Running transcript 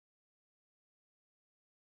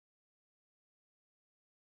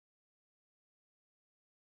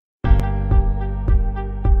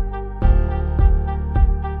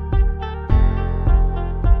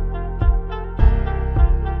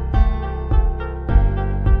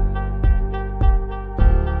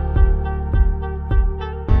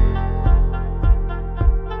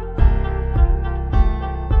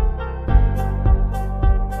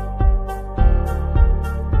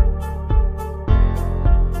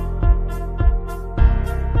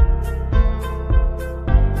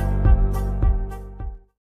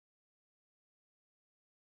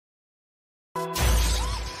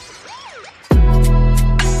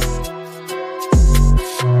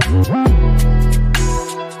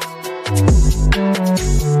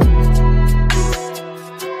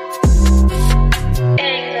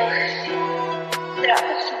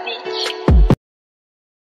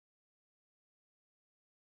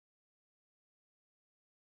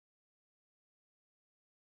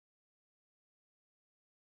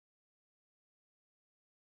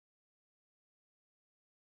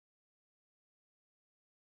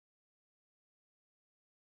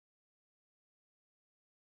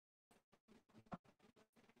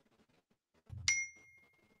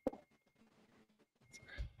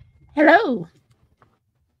Hello.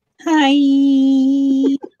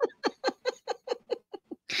 Hi.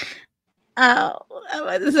 Oh, I was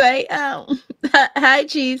about to say, hi,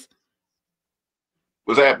 cheese.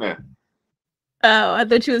 What's happening? Oh, I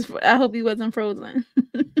thought you was. I hope you wasn't frozen.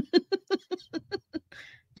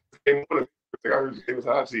 Came on I heard it was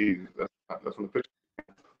hot cheese. That's from the picture.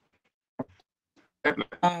 Happening.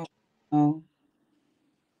 Oh, oh.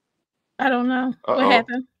 I don't know Uh what oh.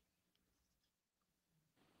 happened.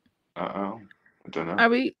 Uh oh. I don't know. Are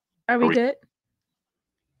we? Are Are we we? good?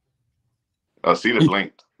 See the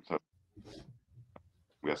blinked. So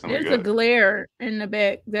we got something There's a good. glare in the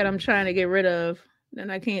back that I'm trying to get rid of,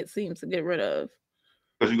 and I can't seem to get rid of.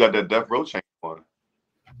 Because you got that death row chain on.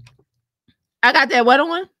 I got that what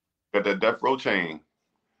on? Got that death row chain.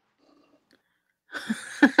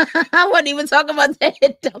 I wasn't even talking about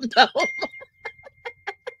that, dumb dumb.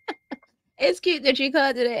 It's cute that you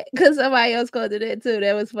called it that because somebody else called it that too.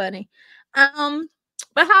 That was funny.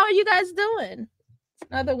 But how are you guys doing?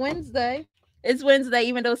 It's another Wednesday. It's Wednesday,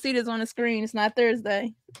 even though Cita's on the screen. It's not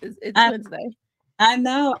Thursday. It's I Wednesday. I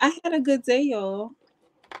know. I had a good day, y'all.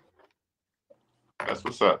 That's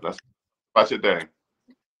what's up. That's about your day.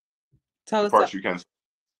 Tell The us. parts you can.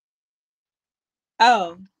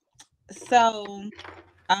 Oh, so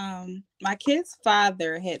my kid's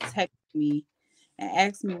father had texted me and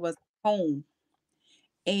asked me was I home,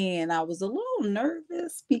 and I was a little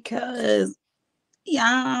nervous because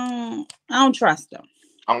I don't trust him.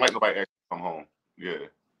 I don't like nobody asking to come home. Yeah.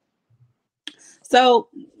 So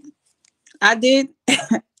I did.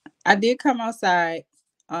 I did come outside,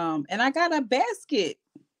 and I got a basket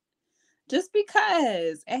just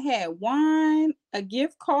because it had wine, a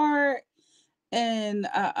gift card, and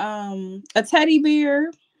a teddy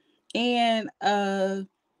bear and a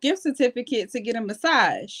gift certificate to get a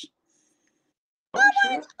massage. Oh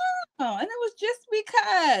shit. Oh, and it was just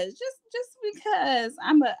because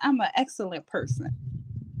I'm an excellent person.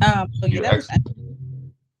 So yeah, You that was ex-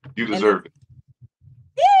 you and then deserve it.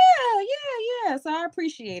 yeah. So I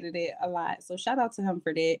appreciated it a lot. So shout out to him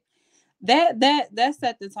for that. That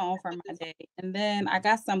set the tone for my day. And then I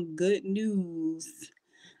got some good news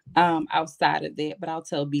outside of that, but I'll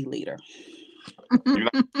tell B later. You're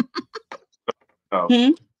not no.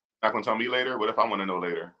 Hmm? Not gonna tell me later. What if I want to know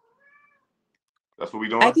later? That's what we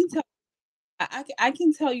I doing. can tell I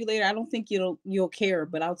can tell you later. I don't think you'll care,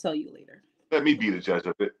 but I'll tell you later. Let me be the judge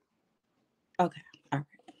of it. Okay. All right.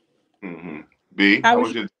 Mm-hmm. B, How how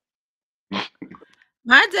was was your?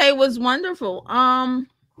 My day was wonderful.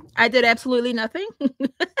 I did absolutely nothing.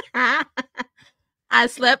 I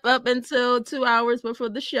slept up until 2 hours before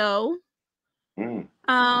the show. Mm.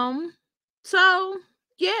 Um, so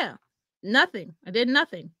yeah, nothing. I did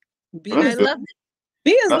nothing. B Well, I that's is good. loved it.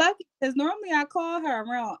 B is That's, lucky because normally I call her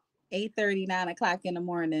around 8:30, 9 o'clock in the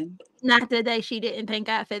morning. Not today. She didn't. Thank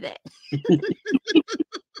God for that.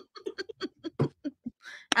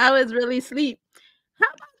 I was really asleep. How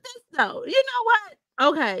about this though? You know what?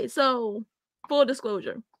 Okay, so full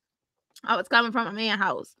disclosure, I was coming from a man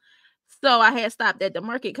house, so I had stopped at the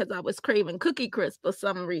market because I was craving Cookie Crisp for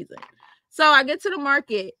some reason. So I get to the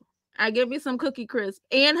market, I get me some Cookie Crisp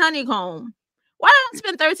and honeycomb. Why don't I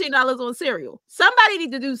spend $13 on cereal? Somebody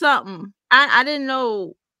need to do something. I didn't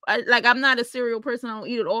know. Like I'm not a cereal person. I don't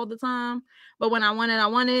eat it all the time, but when I want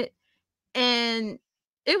it, and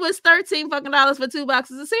it was 13 fucking dollars for 2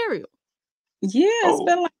 boxes of cereal. Yeah, it's oh,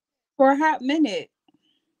 been like for a hot minute.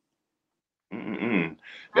 mm-mm.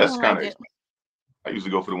 I That's don't kind like of. it. I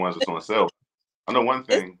usually go for the ones that's on sale. I know one It's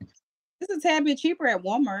thing. it's a tad bit cheaper at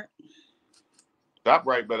Walmart.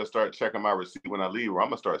 ShopRite better start checking my receipt when I leave, or I'm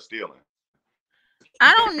gonna start stealing.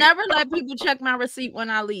 I don't never let people check my receipt when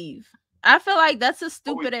I leave. I feel like that's a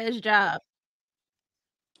Always. stupid ass job.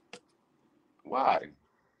 Why?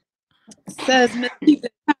 Says Miss Keep the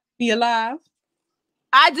Economy Alive.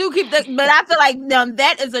 I do keep the, but I feel like now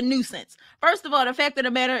that is a nuisance. First of all, the fact of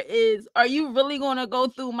the matter is, are you really going to go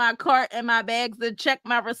through my cart and my bags to check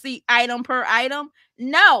my receipt item per item?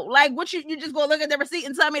 No, like what you just go look at the receipt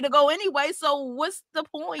and tell me to go anyway. So what's the I'm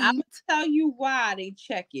point? gonna tell you why they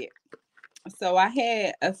check it. So I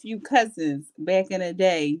had a few cousins back in the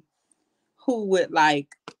day who would like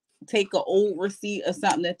take an old receipt or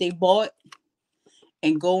something that they bought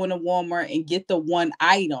and go into Walmart and get the one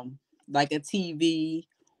item, like a TV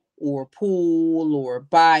or a pool or a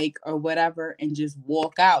bike or whatever, and just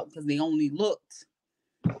walk out because they only looked.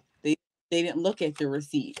 They they didn't look at the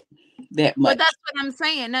receipt that But much. that's what I'm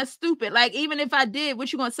saying. That's stupid. Like even if I did,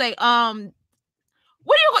 what you gonna say?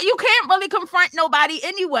 What do you can't really confront nobody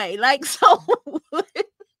anyway. Like so, like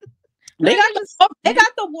They got it's just they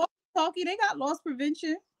got the walkie talkie. They got loss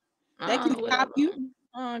prevention that can stop whatever. you.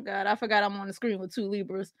 Oh God, I forgot I'm on the screen with 2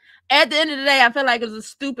 Libras. At the end of the day, I feel like it's a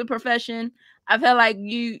stupid profession. I feel like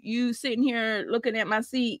you sitting here looking at my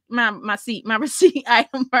receipt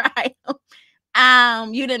item for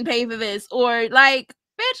item. You didn't pay for this, or like,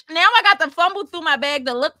 bitch, now I got to fumble through my bag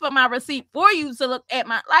to look for my receipt for you to look at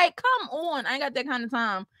my, like, come on, I ain't got that kind of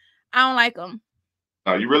time. I don't like them.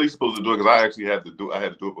 No, you're really supposed to do it because I actually had to do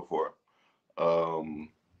it before.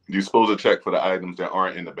 You're supposed to check for the items that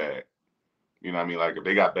aren't in the bag. You know what I mean? Like if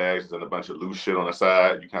they got bags and a bunch of loose shit on the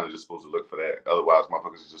side, you kind of just supposed to look for that. Otherwise,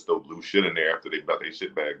 motherfuckers just throw loose shit in there after they got their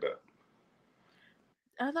shit bagged up.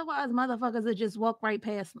 Otherwise, motherfuckers would just walk right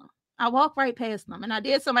past them. I walked right past them, and I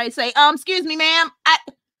did somebody say, excuse me, ma'am.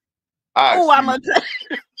 I'm a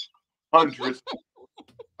hundreds.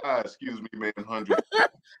 Excuse me, man, hundreds.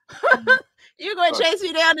 You're gonna chase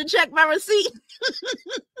me down to check my receipt.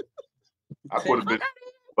 I caught a bitch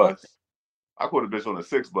bus. I caught a bitch on the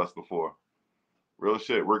 6 bus before. Real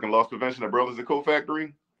shit. Working loss prevention at Burlington Coat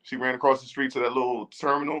Factory. She ran across the street to that little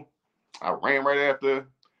terminal. I ran right after.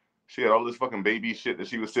 She had all this fucking baby shit that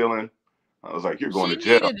she was selling. I was like, "You're going to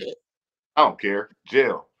jail." I don't care.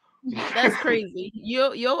 Jail. That's crazy.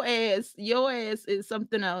 Your ass is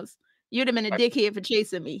something else. You'd have been a dickhead for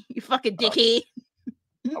chasing me. You fucking dickhead.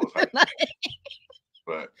 I was like,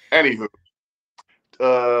 but anywho,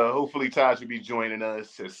 hopefully Todd should be joining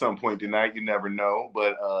us at some point tonight. You never know.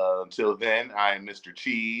 But until then, I am Mr.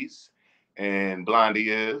 Cheese, and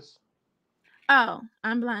Blondie is. Oh,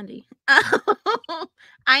 I'm Blondie. I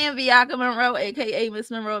am Bianca Monroe, aka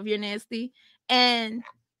Miss Monroe if you're nasty. And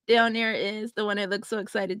down there is the one that looks so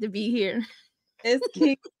excited to be here. It's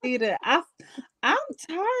King Peter. I'm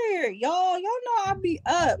tired, y'all. Y'all know I be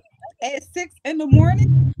up at 6 in the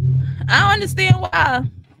morning. I don't understand why.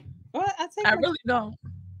 Well, I really don't.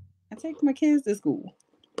 I take my kids to school.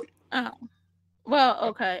 Oh. Well,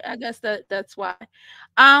 okay. I guess that's why.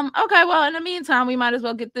 Okay, well, in the meantime, we might as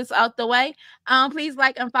well get this out the way. Please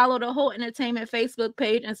like and follow the Whole Entertainment Facebook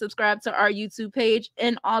page and subscribe to our YouTube page,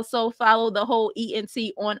 and also follow the Whole ENT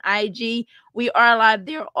on IG. We are live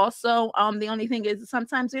there also. The only thing is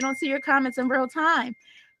sometimes we don't see your comments in real time.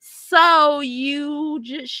 So you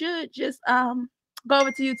should just go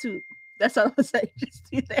over to YouTube. That's all I'm gonna say.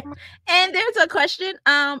 Just do that. And there's a question.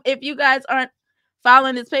 If you guys aren't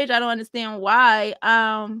following this page, I don't understand why.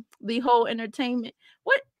 The Whole Entertainment.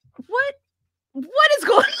 What is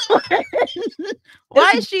going on?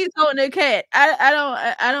 Why is she holding a cat? I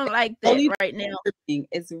don't like that really right now.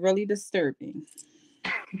 It's really disturbing.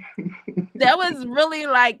 That was really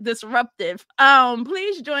like disruptive.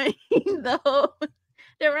 Please join the Whole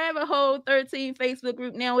Rabbit Hole 13 Facebook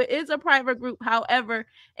group. Now it is a private group. However,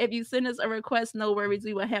 if you send us a request, no worries,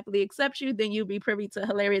 we will happily accept you. Then you'll be privy to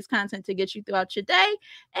hilarious content to get you throughout your day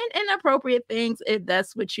and inappropriate things if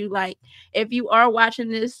that's what you like. If you are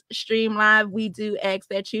watching this stream live, we do ask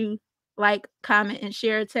that you like, comment, and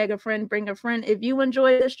share. Tag a friend, bring a friend. If you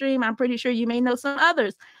enjoy the stream, I'm pretty sure you may know some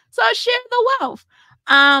others. So share the wealth.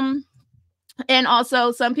 And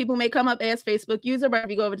also, some people may come up as Facebook user, but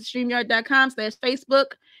if you go over to StreamYard.com/Facebook,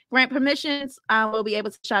 grant permissions, we'll be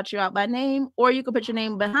able to shout you out by name, or you can put your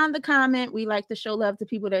name behind the comment. We like to show love to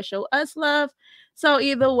people that show us love. So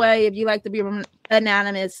either way, if you like to be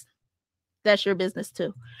anonymous, that's your business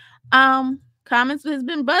too. Comments has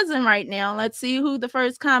been buzzing right now. Let's see who the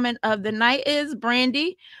first comment of the night is.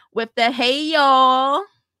 Brandy with the "Hey y'all."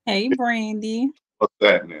 Hey Brandy. What's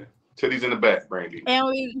that, man? Titties in the back, Brandy. And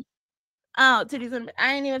we titties in.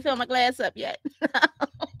 I ain't even fill my glass up yet.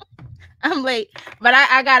 I'm late, but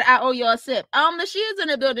I owe you a sip. Lashia's in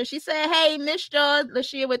the building. She said, "Hey, Miss Jaws."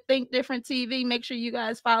 Lashia with Think Different TV. Make sure you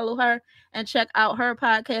guys follow her and check out her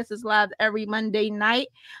podcast. Is live every Monday night.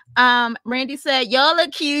 Randy said, "Y'all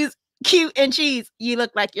look cute and cheese. You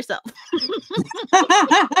look like yourself."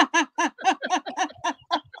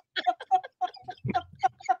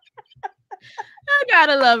 I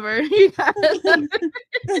gotta love her. You gotta love her.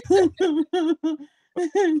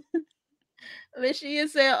 Lashia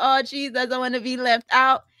said, "Oh, geez, doesn't want to be left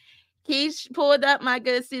out." Keish pulled up, my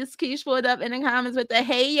good sis. Keish pulled up in the comments with the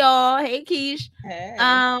 "Hey y'all." Hey Keish. Hey.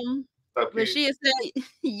 Lashia said,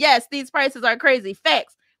 "Yes, these prices are crazy.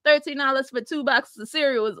 Facts. $13 for 2 boxes of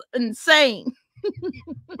cereal is insane."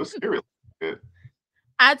 What cereal? Good.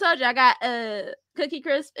 I told you I got Cookie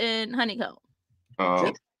Crisp and honeycomb.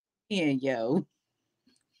 Yeah, yo.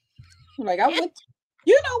 Like I went,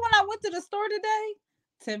 when I went to the store today,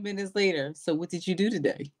 10 minutes later. So what did you do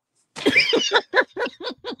today?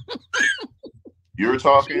 You're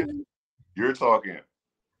talking.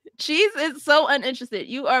 Cheese is so uninterested.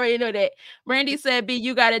 You already know that. Brandy said, "B,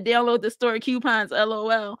 you gotta download the store coupons."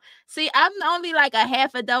 LOL. See, I'm only like a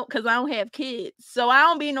half adult because I don't have kids, so I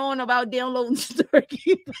don't be knowing about downloading store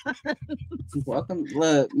coupons. Welcome.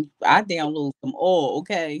 Look, I download them all.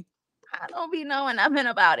 Okay. I don't be knowing nothing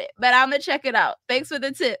about it, but I'm gonna check it out. Thanks for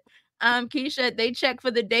the tip. Keisha, they check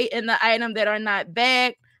for the date and the item that are not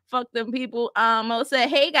bagged. Fuck them people. Mo said,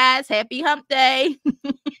 "Hey guys, happy hump day."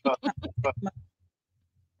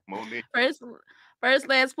 First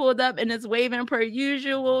last pulled up and it's waving per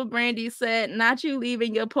usual. Brandy said, "Not you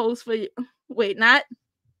leaving your post for not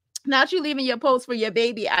you leaving your post for your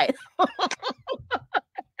baby item."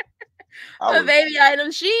 The baby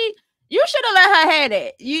item. You should have let her have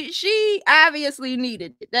it. She obviously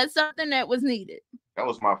needed it. That's something that was needed. That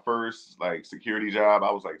was my first like security job.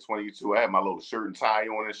 I was like 22. I had my little shirt and tie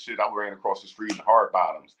on and shit. I ran across the street in hard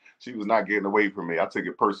bottoms. She was not getting away from me. I took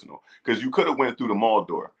it personal because you could have went through the mall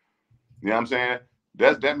door. You know what I'm saying?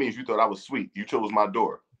 That means you thought I was sweet. You chose my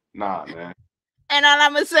door. Nah, man. And all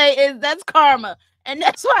I'm gonna say is that's karma. And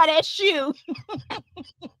that's why that shoe.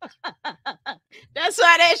 That's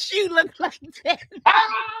why that shoe looked like that.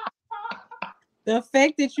 The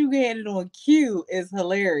fact that you had it on cue is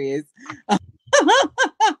hilarious. I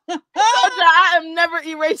am never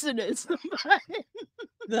erasing this.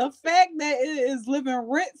 The fact that it is living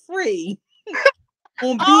rent free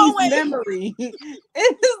on B's memory, it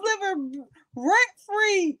is living rent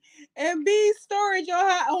free, and B's storage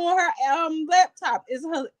on her laptop is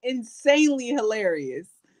insanely hilarious.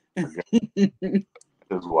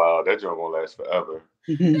 That's wild. That joke won't last forever.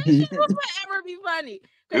 That shit will forever be funny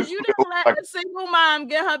because you didn't let a single mom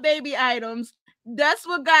get her baby items. That's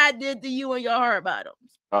what God did to you and your hard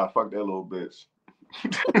bottoms. Fuck that little bitch.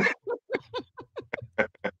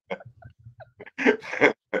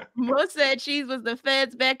 Mo said cheese was the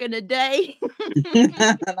feds back in the day.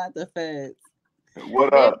 Not the feds.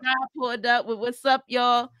 What up? I pulled up with "What's up,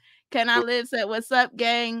 y'all?" Can I Live said, "What's up,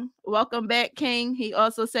 gang? Welcome back, King." He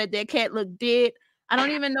also said that cat looked dead. I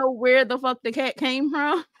don't even know where the fuck the cat came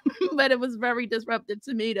from, but it was very disruptive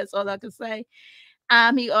to me. That's all I can say.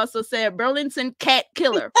 He also said Burlington cat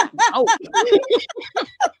killer. Oh.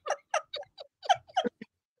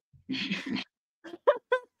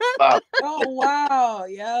 Oh wow,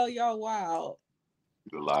 yo, wow.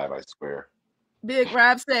 You're live, I swear. Big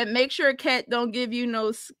Rob said, "Make sure cat don't give you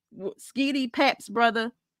no skeety paps,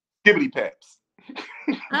 brother." Skibbity paps.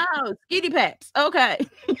 Oh, skeety paps. Okay.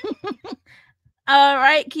 All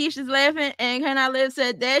right, Keisha's laughing, and Can I Live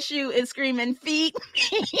said that shoe is screaming feet.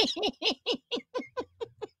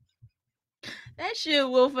 That shoe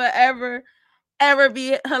will forever, ever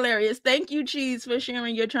be hilarious. Thank you, Cheese, for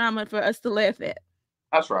sharing your trauma for us to laugh at.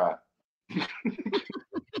 I try.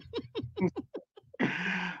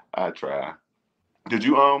 I try. Did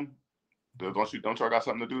you don't y'all got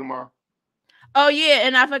something to do tomorrow? Oh yeah,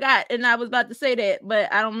 and I forgot, and I was about to say that,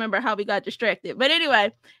 but I don't remember how we got distracted. But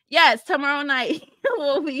anyway, yes, tomorrow night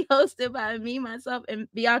will be hosted by me, myself, and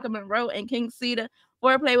Bianca Monroe and King Cedar.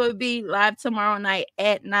 Foreplay will be live tomorrow night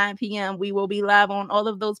at 9 p.m. We will be live on all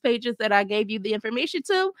of those pages that I gave you the information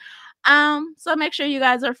to. So make sure you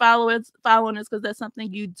guys are following us because that's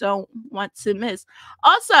something you don't want to miss.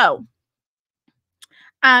 Also,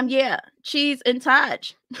 yeah, Cheese and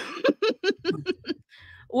Taj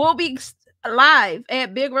will be live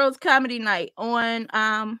at Big Rose Comedy Night on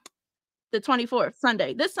the 24th,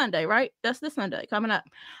 Sunday. This Sunday, right? That's this Sunday coming up.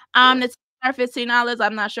 It's $15.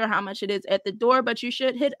 I'm not sure how much it is at the door, but you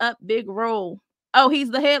should hit up Big Roll. Oh, he's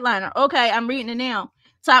the headliner. Okay, I'm reading it now.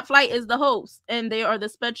 Top Flight is the host, and they are the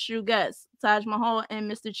special guests. Taj Mahal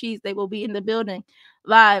and Mr. Cheese, they will be in the building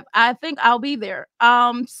live. I think I'll be there.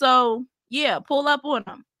 So yeah, pull up on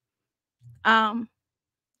them.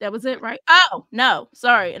 That was it, right? Oh, no,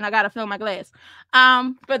 sorry. And I gotta fill my glass.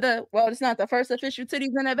 It's not the first official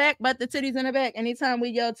titties in the back, but the titties in the back. Anytime we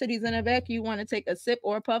yell titties in the back, you want to take a sip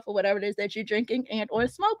or a puff or whatever it is that you're drinking and or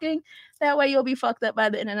smoking. That way you'll be fucked up by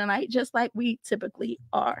the end of the night, just like we typically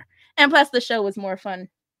are. And plus the show is more fun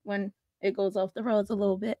when it goes off the roads a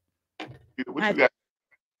little bit. What you got?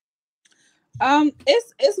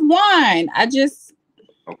 It's wine. Okay. I just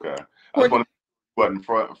want to button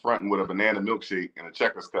fronting with a banana milkshake and a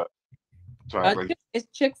Checkers cup. It's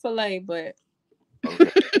Chick-fil-A, but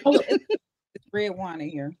okay. it's red wine in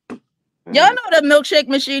here. Y'all know the milkshake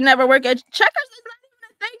machine never work at Checkers is not even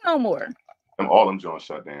a thing no more. All them joints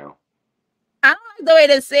shut down. I don't like the way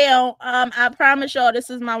they sell. I promise y'all this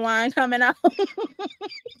is my wine coming out.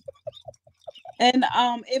 And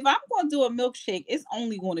if I'm gonna do a milkshake, it's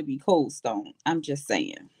only going to be Cold Stone. I'm just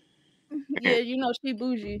saying. Yeah, you know she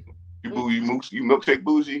bougie. You milkshake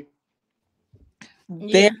bougie.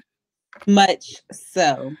 Very Much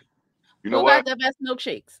so. You know Who what? got the best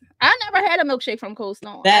milkshakes? I never had a milkshake from Cold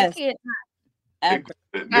Stone. Best. I can't. Ever.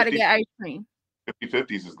 Gotta get ice cream.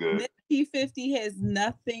 50/50s is good. Nifty 50 has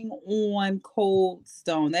nothing on Cold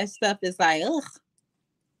Stone. That stuff is like, ugh.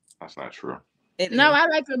 That's not true. No, I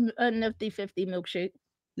like a Nifty 50 milkshake.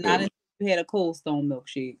 Not if you had a Cold Stone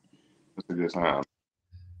milkshake. It's a good time.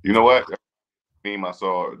 You know what? Meme I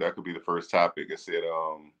saw, that could be the first topic. It said,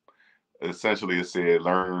 essentially it said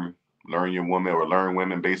learn your woman, or learn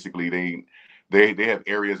women. Basically, they have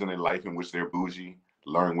areas in their life in which they're bougie.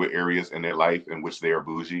 Learn what areas in their life in which they are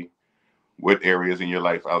bougie. What areas in your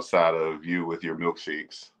life outside of you with your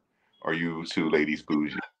milkshakes are you two ladies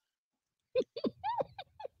bougie?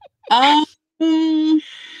 I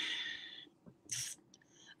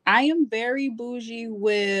am very bougie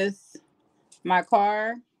with my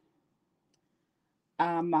car,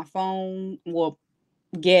 my phone, well,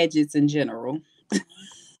 gadgets in general.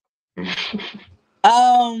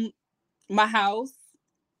 My house,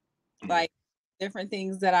 like different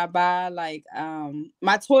things that I buy, like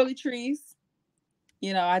my toiletries.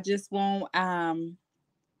 You know, I just won't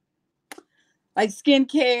like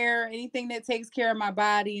skincare, anything that takes care of my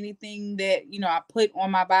body, anything that, you know, I put on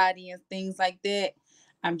my body and things like that.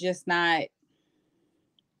 I'm just not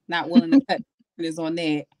willing to cut corners on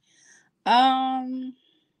that.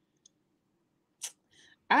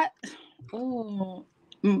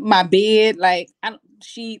 My bed, like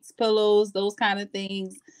sheets, pillows, those kind of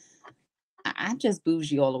things. I'm just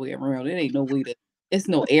bougie all the way around. It ain't no way to. It's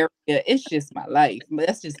no area. It's just my life.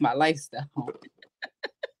 That's just my lifestyle.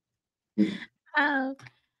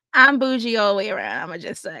 I'm bougie all the way around. I'm gonna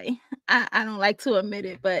just say I don't like to admit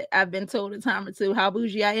it, but I've been told a time or two how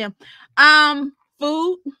bougie I am.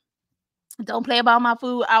 Food. Don't play about my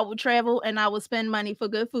food. I will travel and I will spend money for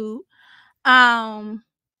good food.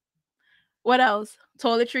 What else?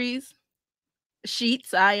 Toiletries,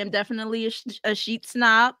 sheets. I am definitely a sheet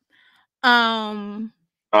snob. Perfume,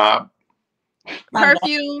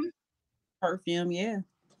 yeah.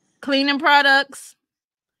 Cleaning products.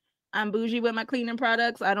 I'm bougie with my cleaning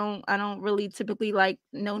products. I don't really typically like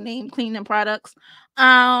no name cleaning products.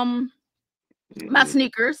 My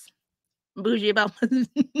sneakers. I'm bougie about my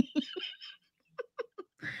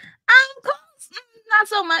clothes, not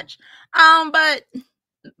so much. But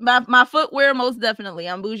my footwear, most definitely.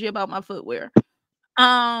 I'm bougie about my footwear.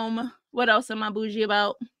 What else am I bougie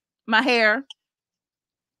about? My hair.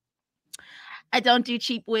 I don't do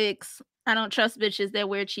cheap wigs. I don't trust bitches that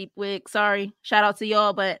wear cheap wigs. Sorry. Shout out to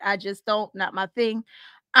y'all, but I just don't. Not my thing.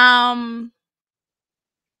 What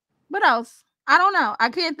else? I don't know. I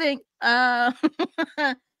can't think. It's a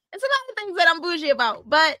lot of things that I'm bougie about,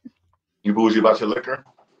 but you bougie about your liquor?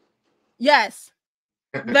 Yes.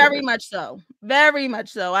 Very much so. Very much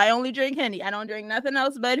so. I only drink Henny. I don't drink nothing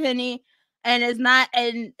else but Henny. And it's not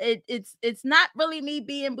really me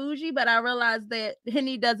being bougie, but I realize that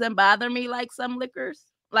Henny doesn't bother me like some liquors.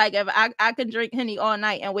 Like if I can drink Henny all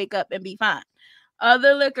night and wake up and be fine.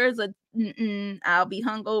 Other liquors I'll be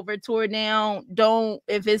hungover, tore down.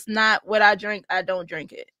 If it's not what I drink, I don't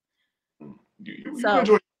drink it. You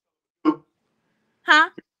enjoy huh?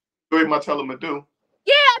 Enjoy my Telemadu.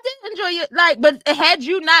 Yeah, I did enjoy it. Like, but had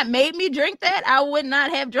you not made me drink that, I would not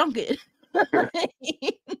have drunk it.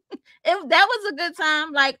 If that was a good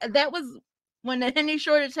time, like that was when the Henny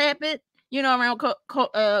shortage happened, you know, around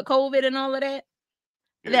COVID and all of that.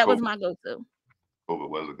 Yeah, that was my go-to. COVID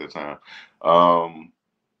was a good time.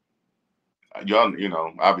 Y'all, you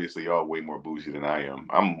know, obviously y'all way more bougie than I am.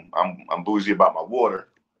 I'm bougie about my water.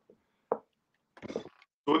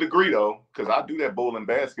 To a degree though, because I do that bowling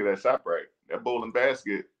basket at ShopRite. That bowling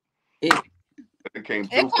basket, it comes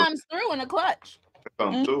through in a clutch. It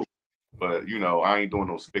comes through. But you know, I ain't doing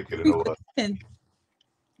no spigot at all. None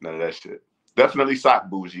of that shit. Definitely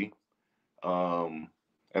sock bougie. And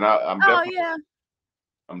I'm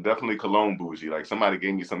definitely cologne bougie. Like somebody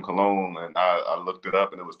gave me some cologne and I looked it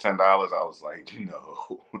up and it was $10. I was like,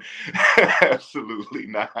 no, absolutely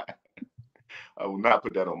not. I will not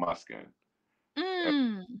put that on my skin.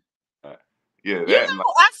 Yeah, that. You know,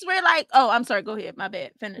 I swear, like, oh, I'm sorry. Go ahead. My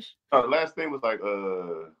bad. Finish. The last thing was like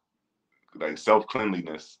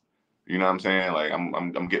self-cleanliness. You know what I'm saying? Like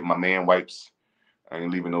I'm getting my man wipes. I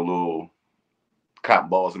ain't leaving no little cotton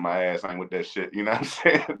balls in my ass. I ain't with that shit. You know what I'm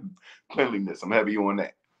saying? Cleanliness. I'm heavy on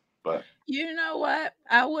that. But you know what?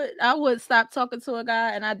 I would stop talking to a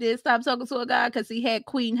guy, and I did stop talking to a guy because he had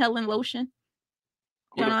Queen Helen lotion.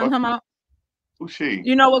 You know what I'm talking about? Who's she?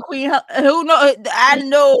 You know what Queen who know? I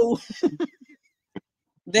know.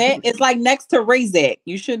 That is like next to Razak.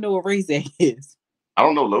 You should know what Razak is. I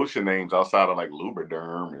don't know lotion names outside of like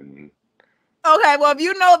Lubriderm and Okay, well, if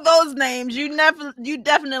you know those names, you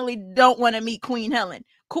definitely don't want to meet Queen Helen.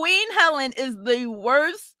 Queen Helen is the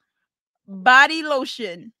worst body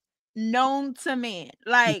lotion known to man.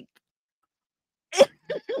 Like,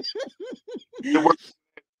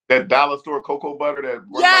 that dollar store cocoa butter that.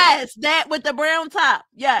 Yes, that with the brown top.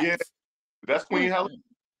 Yes. Yeah, that's Queen Helen.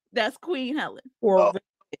 That's Queen Helen. Oh.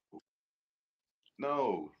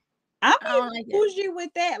 No. I'm bougie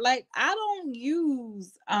with that. Like, I don't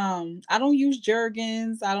use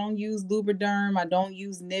Jergens, I don't use Lubriderm, I don't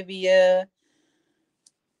use Nivea.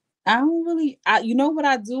 I don't really you know what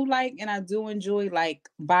I do like, and I do enjoy like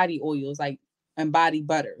body oils, like, and body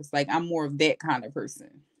butters. Like, I'm more of that kind of person.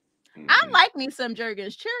 I like me some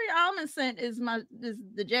Jergens. Cherry almond scent is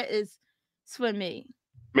for me.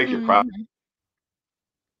 Make your private.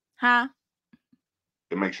 Huh?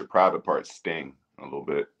 It makes your private parts sting a little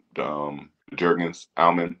bit. Jergens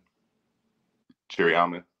almond, cherry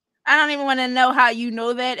almond. I don't even want to know how you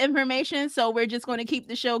know that information, so we're just going to keep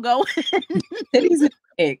the show going. Titties in the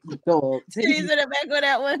back, dog. Titties in the back with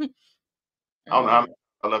that one. I don't know.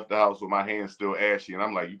 I left the house with my hands still ashy, and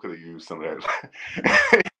I'm like, you could have used some of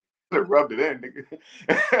that. Rubbed it in,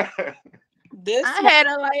 nigga. I had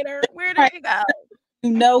a lighter. Where did it go?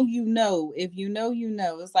 You know. If you know, you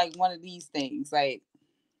know. It's like one of these things. Like,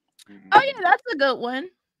 oh yeah, that's a good one.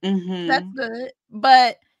 That's good.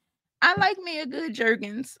 But I like me a good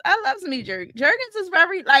Jergens. I love me Jergens. Jergens is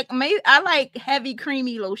very like I like heavy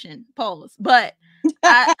creamy lotion. Pause. But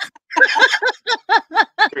I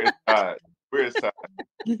We're inside.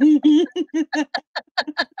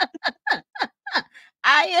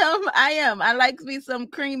 I am. I like me some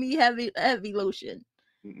creamy heavy lotion.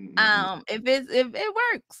 If it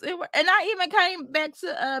works, and I even came back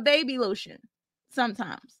to baby lotion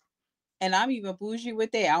sometimes. And I'm even bougie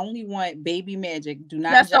with that. I only want Baby Magic.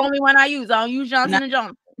 That's the only one I use. I don't use Johnson and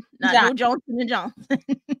Johnson. No Johnson and Johnson.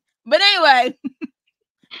 But anyway,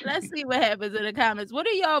 let's see what happens in the comments. What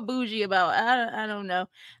are y'all bougie about? I don't know.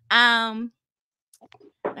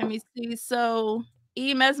 Let me see. So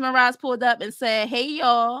E Mesmerize pulled up and said, "Hey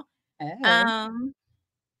y'all." Hey.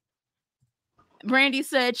 Brandy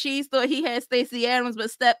said Cheese thought he had Stacey Abrams,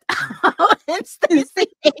 but stepped out and Stacey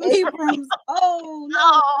Abrams. Oh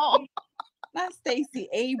no. Not Stacey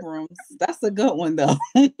Abrams. That's a good one though.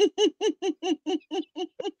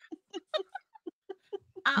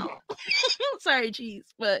 Sorry, Cheese,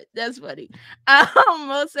 but that's funny.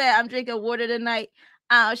 Mo said I'm drinking water tonight.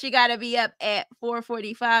 She gotta be up at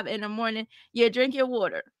 4:45 in the morning. Yeah, drink your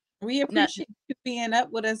water. We appreciate you being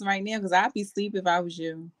up with us right now, because I'd be asleep if I was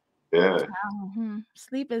you. Yeah.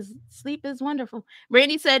 Sleep is wonderful.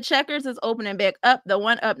 Randy said Checkers is opening back up. The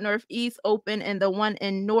one up northeast open, and the one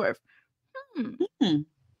in north.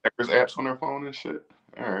 Checkers apps on their phone and shit.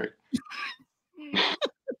 All right.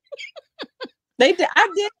 I did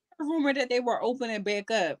hear a rumor that they were opening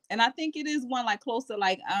back up, and I think it is one like close to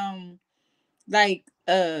like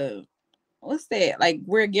what's that? Like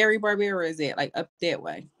where Gary Barbera is at, like up that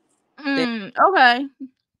way. Okay.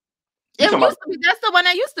 It used to be, that's the one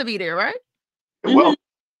that used to be there, right? Well,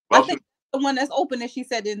 I think the one that's open that she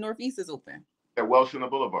said the northeast is open. At Welsh and the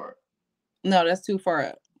Boulevard. No, that's too far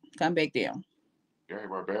up. Come back down. Gary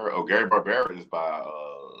Barbera. Oh, Gary Barbera is by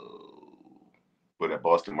where that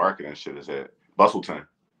Boston Market and shit is at. Bustleton.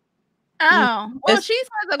 Oh, well, she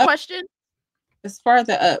has a question. It's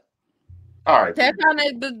farther up. All right.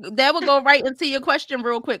 That will go right into your question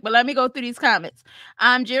real quick, but let me go through these comments.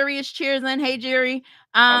 Jerry is cheersing. Hey Jerry.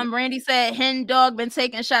 Randy said Hen Dog been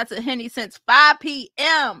taking shots at Henny since 5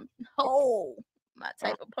 p.m. Oh, my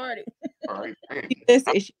type of party. All right.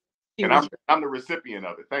 And I'm the recipient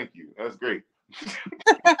of it. Thank you. That's great.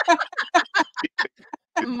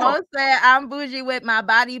 Mo said I'm bougie with my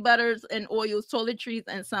body butters and oils, toiletries,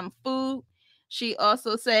 and some food. She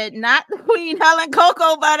also said, not the Queen Helen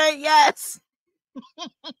cocoa butter. Yes.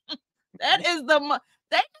 That is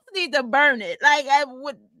they just need to burn it. Like,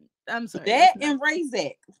 I'm sorry. That and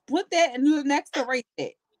Razak. Put that next to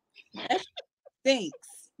Razak. That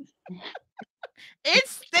stinks. It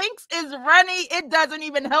stinks, is runny. It doesn't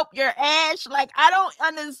even help your ash. Like, I don't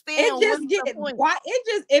understand.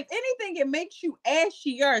 If anything, it makes you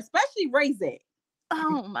ashier, especially Razak.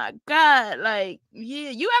 Oh my God. Like,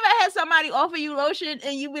 yeah. You ever had somebody offer you lotion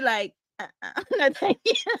and you be like, no, thank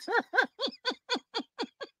you.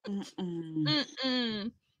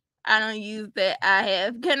 I don't use that. I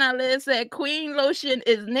have. Can I live? Said Queen lotion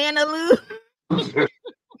is Nanaloo.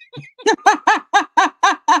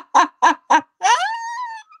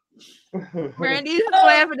 Brandy's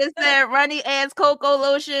Daphne said runny ass cocoa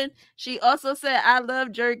lotion. She also said, I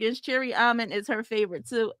love Jergens. Cherry almond is her favorite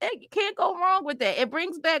too. You can't go wrong with that. It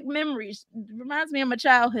brings back memories. It reminds me of my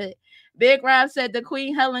childhood. Big Rob said the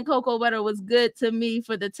Queen Helen cocoa butter was good to me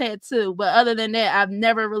for the tattoo. But other than that, I've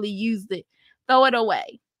never really used it. Throw it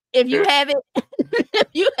away. If you have it, if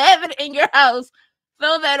you have it in your house,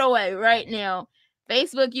 throw that away right now.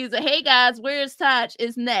 Facebook user, hey guys, where's Taj?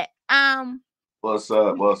 It's Net. What's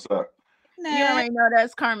up? What's up? You already know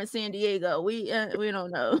that's Carmen Sandiego. We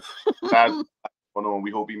don't know. Hold on.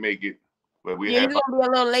 We hope he make it. But he's gonna be a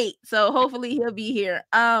little late, so hopefully he'll be here.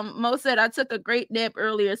 Mo said I took a great nap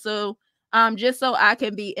earlier, so just so I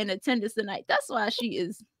can be in attendance tonight. That's why she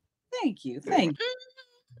is. Thank you. Thank you.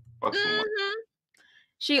 Mm-hmm.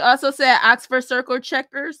 She also said Oxford Circle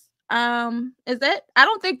Checkers. Is that? I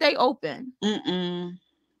don't think they open.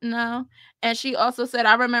 No. And she also said,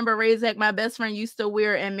 I remember Razak, my best friend, used to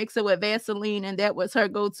wear and mix it with Vaseline, and that was her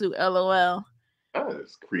go-to. LOL. That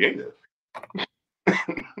is creative.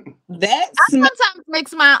 I sometimes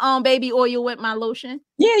mix my own baby oil with my lotion.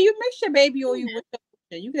 Yeah, you mix your baby oil with your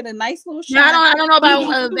lotion. You get a nice little shot. No, I don't know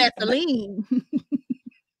about Vaseline.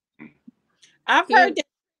 I've heard that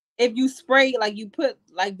if you spray, like you put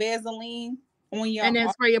like Vaseline on your and then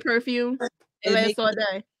spray your perfume, it lasts all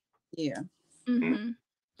day. Yeah. Mm-hmm.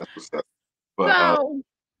 That's what's up. But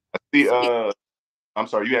I'm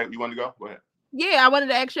sorry, you want to go? Go ahead. Yeah, I wanted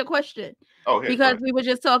to ask you a question. Oh, because we were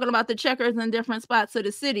just talking about the checkers in different spots of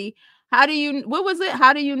the city. What was it?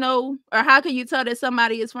 How do you know, or how can you tell that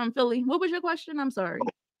somebody is from Philly? What was your question? I'm sorry.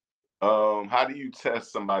 How do you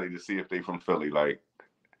test somebody to see if they from Philly? Like,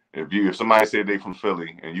 if somebody said they from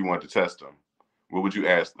Philly and you want to test them, what would you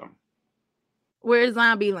ask them? Where's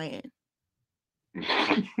Zombieland?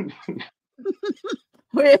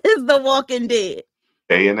 Where is The Walking Dead?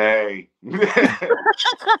 A&A.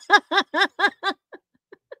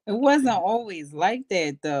 It wasn't always like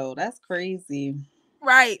that though. That's crazy.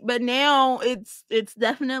 Right, but now it's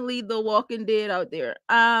definitely The Walking Dead out there.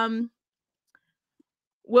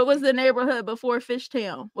 What was the neighborhood before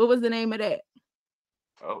Fishtown? What was the name of that?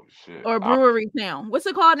 Oh shit. Or Brewery Town. What's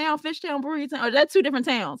it called now? Fishtown, Brewery Town. Or that's two different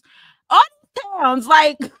towns. All these towns,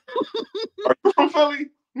 like Are you from Philly?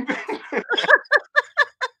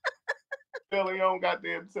 Philly on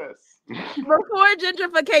goddamn test. Before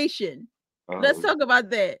gentrification. Let's talk about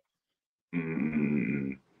that. I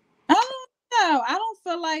don't know. I don't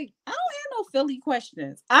feel like I don't have no Philly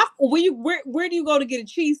questions. Where do you go to get a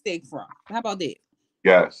cheesesteak from? How about that?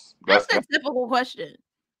 Yes. That's a typical question.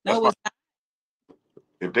 No, it's not.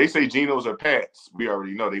 If they say Geno's or Pat's, we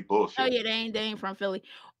already know they bullshit. Oh yeah, they ain't from Philly.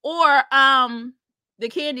 Or the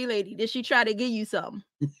candy lady. Did she try to give you something?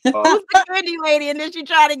 Who's the candy lady and did she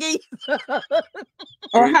try to give you something?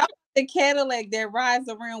 Or how the Cadillac that rides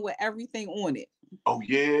around with everything on it? Oh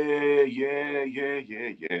yeah.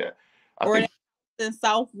 Or in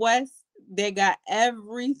Southwest, they got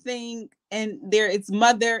everything and there it's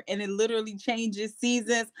mother and it literally changes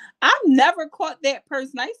seasons. I've never caught that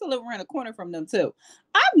person. I used to live around the corner from them too.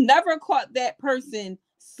 I've never caught that person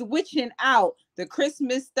switching out the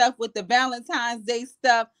Christmas stuff with the Valentine's Day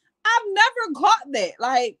stuff. I've never caught that.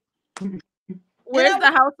 Like, where's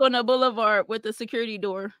the house on the boulevard with the security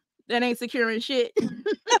door that ain't securing shit?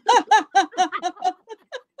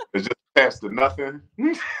 It's just past to nothing.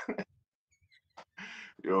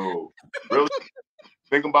 Yo, really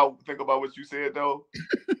think about what you said though.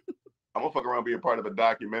 I'm gonna fuck around being part of a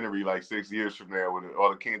documentary like 6 years from now with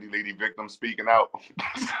all the candy lady victims speaking out.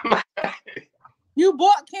 You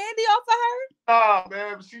bought candy off of her? Nah,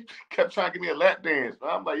 man, she kept trying to give me a lap dance.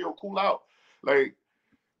 I'm like, yo, cool out. Like,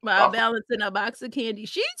 while balancing a box of candy.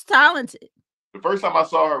 She's talented. The first time I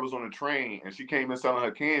saw her was on a train and she came in selling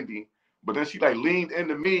her candy. But then she like leaned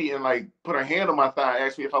into me and like put her hand on my thigh and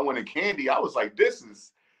asked me if I wanted candy. I was like,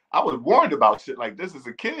 I was warned about shit like this as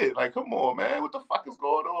a kid. Like, come on, man, what the fuck is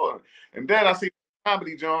going on? And then I see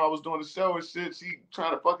Comedy John, I was doing the show and shit. She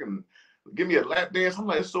trying to fucking give me a lap dance. I'm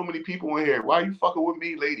like, there's so many people in here. Why are you fucking with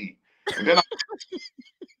me, lady? And then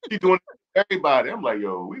she doing it with everybody. I'm like,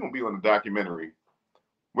 yo, we gonna be on the documentary.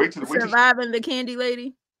 Wait till Surviving the candy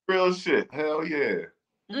lady. Real shit. Hell yeah.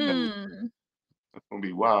 That's gonna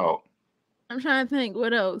be wild. I'm trying to think.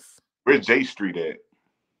 What else? Where's J Street at?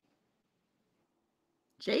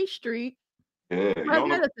 J Street? Yeah.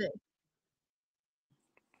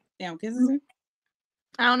 Damn, Kensington?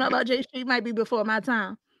 I don't know about J Street. Might be before my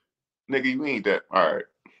time. Nigga, you ain't that. All right.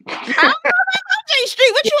 I don't know about J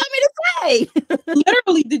Street. What you want me to say?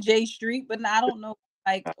 Literally the J Street, but I don't know.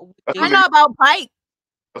 Like, I know about Pike.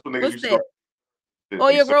 That's what niggas What's used that? to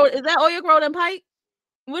Oyak Road. Is that Oyak Road and Pike?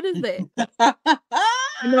 What is that?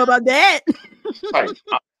 You know about that? Like, I don't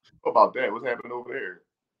know about that. What's happening over there?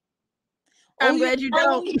 I'm glad you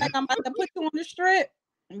don't. Like I'm about to put you on the strip.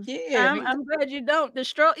 Yeah, I'm glad you don't. The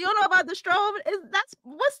stroll. You don't know about the stroll? That's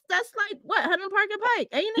like what? Highland Park and Pike,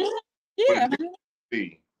 ain't it? Yeah.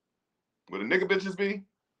 Where the nigga bitches be?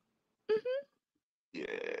 Mm-hmm.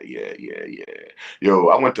 Yeah. Yo,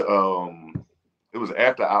 I went to it was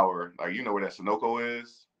after hour. Like, you know where that Sunoco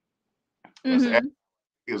is? Mm-hmm.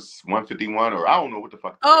 It's 151 or I don't know what the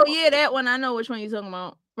fuck. Oh yeah, that one. I know which one you're talking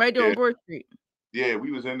about. Right there on Broad Street. Yeah,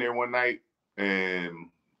 we was in there one night and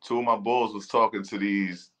two of my bulls was talking to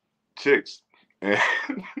these chicks. And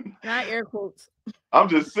not air quotes. I'm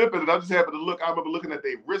just sipping and I just happened to look. I remember looking at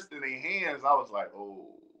their wrist and their hands. I was like,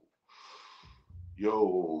 oh,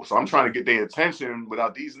 yo. So I'm trying to get their attention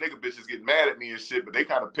without these nigga bitches getting mad at me and shit, but they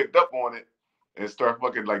kind of picked up on it and start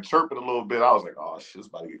fucking like chirping a little bit. I was like, oh shit, it's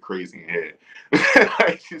about to get crazy in here.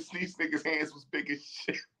 Like, just these niggas' hands was big as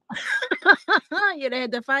shit. Yeah, they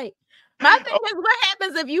had to fight. My thing is, what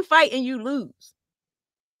happens if you fight and you lose?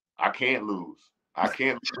 I can't lose. So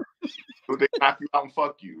they knock you out and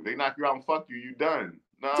fuck you. They knock you out and fuck you. You done.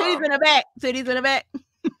 Nah. Titties in the back. Titties in the back.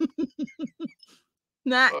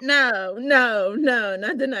 Not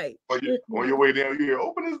tonight. On your way down, you hear,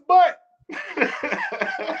 open his butt.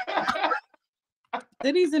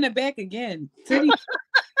 Titties in the back again. Titties.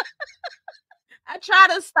 I try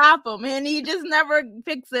to stop him and he just never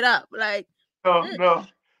picks it up. Like, no,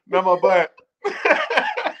 not my butt.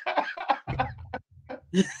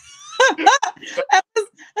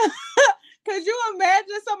 Could you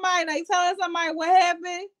imagine somebody like telling somebody what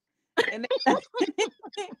happened? And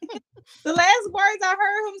the last words I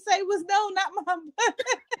heard him say was, "No, not my butt."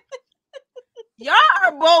 Y'all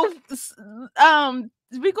are both.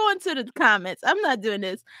 We go into the comments. I'm not doing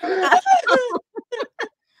this.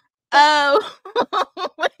 I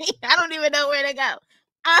don't even know where to go.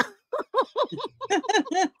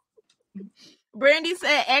 Brandy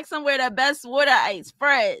said, "Ask them where the best water ice,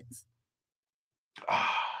 Fred's."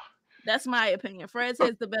 That's my opinion. Fred's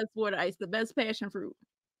has the best water ice, the best passion fruit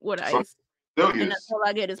water ice. And that's all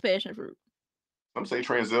I get is passion fruit. Some say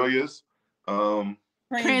Transillias.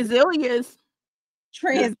 Transillias.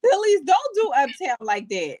 Transillias, don't do Uptown like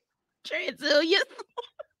that. Transillias.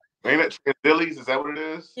 Ain't it Transillias? Is that what it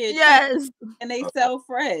is? Yeah, yes. And they sell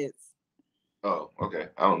Fred's. Oh, okay.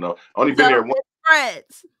 I don't know. Only been there once.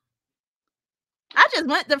 Fred's. I just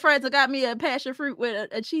went to Fred's and got me a passion fruit with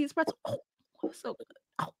a cheese pretzel. Oh, so good.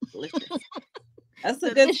 Oh, delicious. That's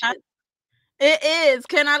a good time. It is.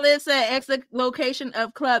 Can I live at exit location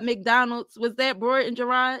of Club McDonald's? Was that Broad and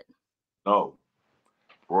Gerard? No.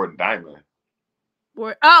 Broad and Diamond.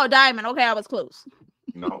 Diamond. Okay, I was close.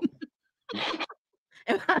 No.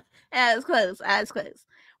 I was close. Broad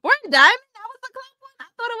and Diamond? That was the club one? I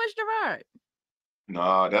thought it was Gerard.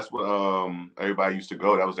 Nah, that's what everybody used to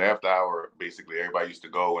go. That was after hour, basically. Everybody used to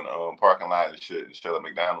go in parking lot and shit and shut up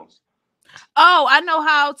McDonald's. Oh, I know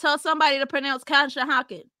how. Tell somebody to pronounce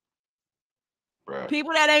Conshohocken. Right.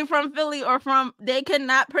 People that ain't from Philly or they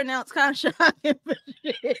cannot pronounce Conshohocken.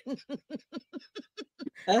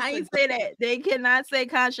 How you say that? They cannot say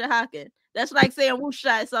Conshohocken. That's like saying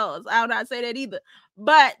Worcestershire sauce. I don't know how to say that either.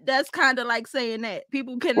 But that's kind of like saying that.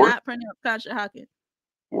 People cannot pronounce Conshohocken.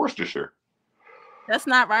 Worcestershire. That's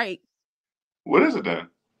not right. What is it then?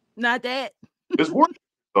 Not that. It's Worcestershire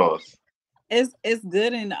sauce. It's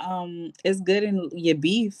good in your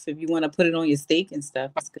beef if you want to put it on your steak and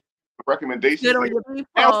stuff. It's good. Recommendations. Good on your beef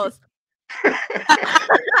sauce.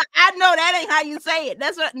 I know that ain't how you say it.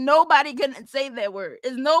 That's what nobody can say that word.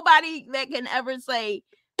 There's nobody that can ever say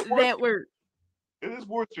that word. It is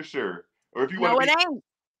Worcestershire. Or if you want to be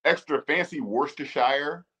extra fancy,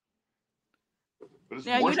 Worcestershire.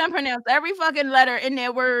 Yeah, you done pronounced every fucking letter in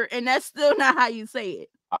that word, and that's still not how you say it.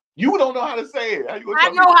 You don't know how to say it. I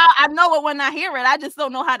know it when I hear it. I just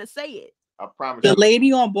don't know how to say it. I promise. The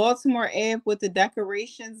lady on Baltimore Ave with the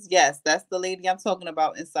decorations, yes, that's the lady I'm talking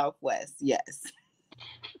about in Southwest. Yes.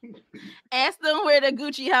 Ask them where the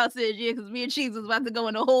Gucci house is, yeah, because me and Cheese was about to go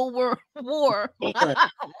in a whole war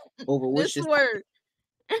over this word.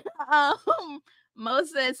 Mo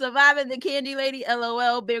said, surviving the candy lady,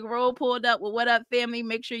 LOL. Big Roll pulled up with What Up Family.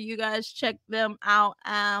 Make sure you guys check them out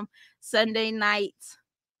Sunday night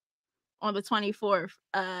on the 24th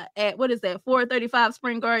at what is that, 435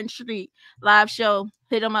 Spring Garden Street live show.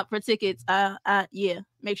 Hit them up for tickets. Yeah,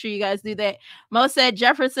 make sure you guys do that. Mo said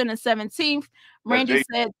Jefferson is 17th. Randy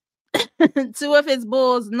said two of his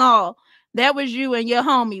bulls. No, that was you and your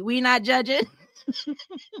homie. We not judging.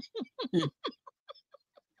 You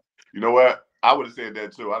know what? I would have said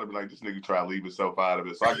that too. I'd have been like, this nigga try to leave himself out of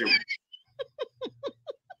it. So I give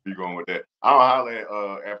You going with that? I don't holler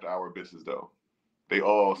at after hour bitches though. They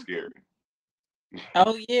all scary.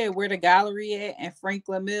 Oh yeah, where the gallery at and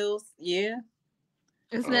Franklin Mills? Yeah.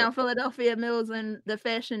 It's now Philadelphia Mills and the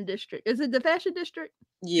Fashion District. Is it the Fashion District?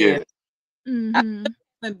 Yeah. Mm-hmm. I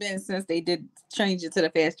haven't been since they did change it to the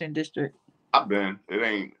Fashion District. I've been. It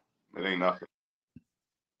ain't nothing.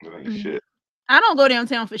 It ain't shit. I don't go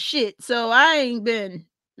downtown for shit, so I ain't been.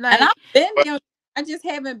 Like, and I've been down. I just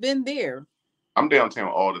haven't been there. I'm downtown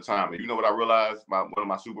all the time. And you know what I realized? One of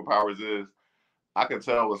my superpowers is I can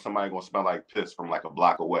tell when somebody gonna smell like piss from like a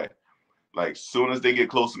block away. Like, soon as they get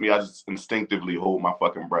close to me, I just instinctively hold my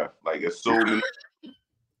fucking breath. Like, it's so many.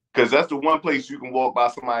 Because that's the one place you can walk by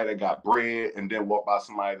somebody that got bread and then walk by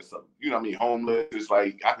somebody that's, you know what I mean, homeless. It's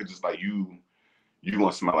like, I could just like, you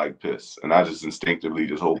gonna smell like piss. And I just instinctively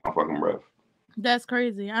just hold my fucking breath. That's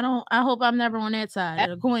crazy. I hope I'm never on that side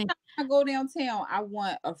of the coin. I go downtown, I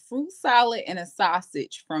want a fruit salad and a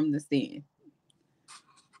sausage from the stand.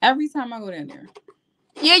 Every time I go down there.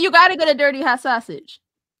 Yeah, you got to get a dirty hot sausage.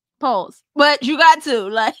 Pause. But you got to,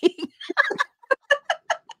 like,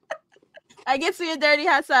 I get to a dirty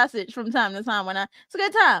hot sausage from time to time it's a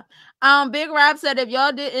good time. Big Rob said if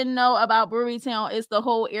y'all didn't know about Brewery Town, it's the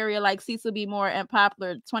whole area like Cecil B. Moore and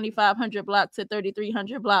Poplar, 2500 block to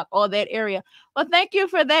 3300 block, all that area. Well, thank you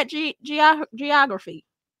for that geography.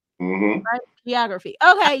 Mm-hmm. Right? Geography.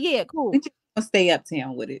 Okay, yeah, cool. We just gonna stay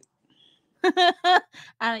uptown with it.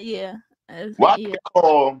 Yeah. Why do they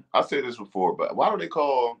call? I said this before, but why do they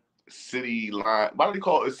call City Line? Why do they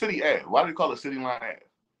call it City Ave? Why do they call it City Line Ave?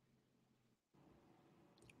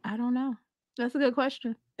 I don't know. That's a good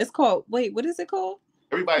question. It's called. Wait, what is it called?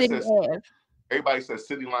 Everybody says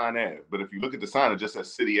City Line Ave, but if you look at the sign, it just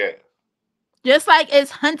says City Ave. Just like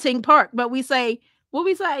it's Hunting Park, but we say what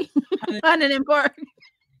we say, Huntington Park.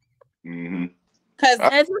 Mm-hmm. Because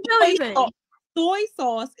it's a Philly thing. Soy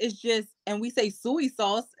sauce is just, and we say soy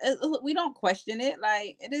sauce. We don't question it.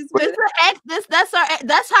 Like it is.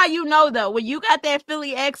 That's how you know though. When you got that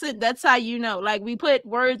Philly accent, that's how you know. Like we put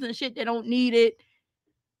words and shit that don't need it.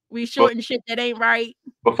 We shorten shit that ain't right.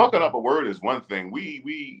 But fucking up a word is one thing.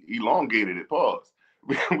 We elongated it. Pause.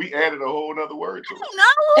 We added a whole nother word to it. No,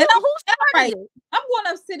 who started it? I'm going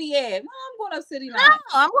up City Ave. No, I'm going up City Line. No,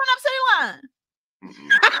 I'm going up City Line. It's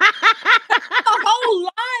a whole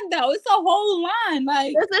line though. It's a whole line.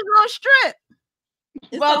 Like it's a little strip.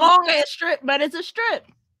 It's a long ass strip, but it's a strip.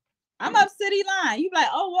 I'm up City Line. You be like,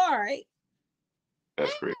 oh, all right.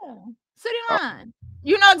 That's great. City Line.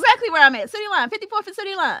 You know exactly where I'm at. City Line, 54th and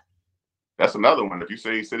City Line. That's another one. If you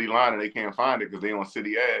say City Line and they can't find it because they on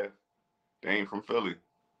City Ave, they ain't from Philly.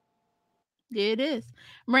 Yeah, it is.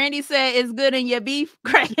 Randy said it's good in your beef.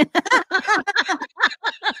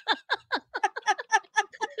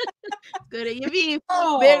 Good at your beef.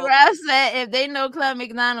 Big Ross said if they know Club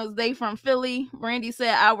McDonald's, they from Philly. Randy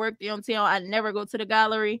said I work downtown. I never go to the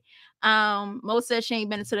gallery. Mo said she ain't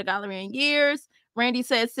been to the gallery in years. Randy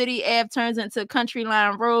said City Ave turns into Country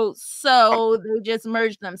Line Road, so they just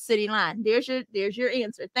merged them. City Line. There's your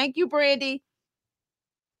answer. Thank you, Brandy.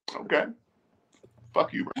 Okay.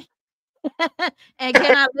 Fuck you, bro. And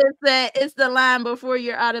Can I Live said it's the line before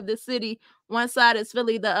you're out of the city. One side is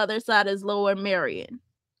Philly, the other side is Lower Marion.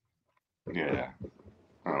 Yeah.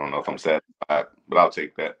 I don't know if I'm satisfied, but I'll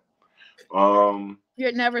take that.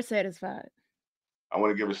 You're never satisfied. I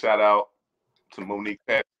want to give a shout out to Monique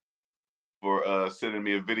Pat for sending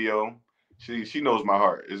me a video. She knows my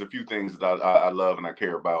heart. There's a few things that I love and I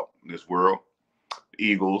care about in this world.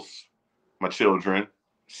 Eagles, my children,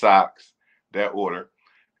 socks, that order.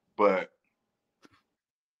 But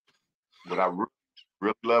what I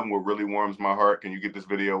really love and what really warms my heart, can you get this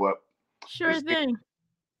video up? Sure thing.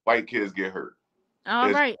 White kids get hurt.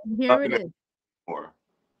 All right, here it is. More.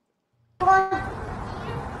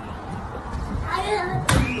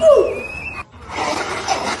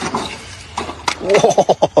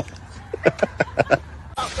 Whoa.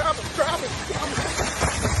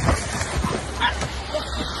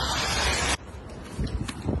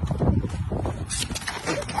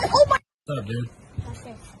 Oh my! What's up, dude?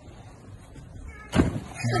 Okay.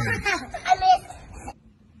 I missed.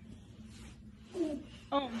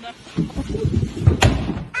 Oh no!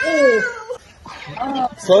 Oh.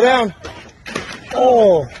 Slow down.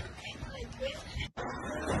 Oh.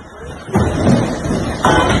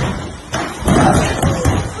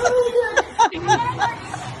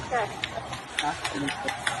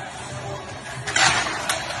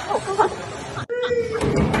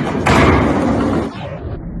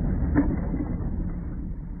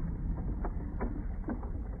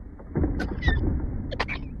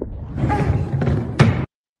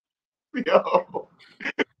 Yo.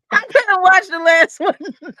 I couldn't watch watch the last one.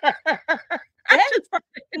 That's the first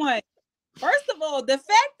one. First of all, the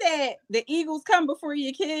fact that the Eagles come before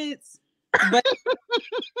your kids, but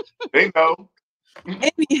They know.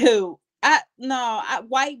 anywho,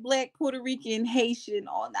 white, black, Puerto Rican, Haitian,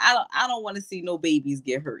 I don't want to see no babies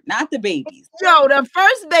get hurt. Not the babies. Yo, the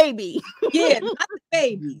first baby. Yeah, not the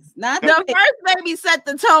babies. Not The the babies. first baby set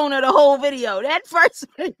the tone of the whole video. That first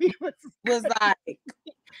baby Was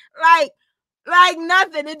like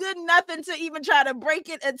nothing. It did nothing to even try to break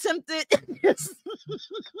it, attempt it.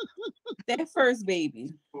 that first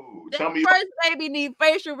baby. Ooh, That tell me, first baby need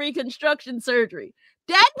facial reconstruction surgery.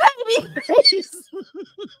 That baby face.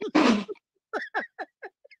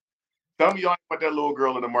 tell me y'all want that little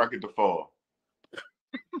girl in the market to fall.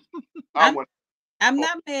 I want. I'm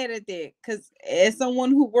not mad at that because as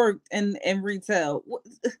someone who worked in retail,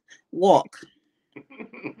 walk.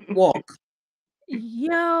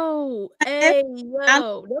 Yo, hey,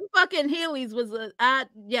 yo, them fucking Heelys was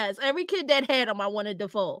yes, every kid that had them, I wanted to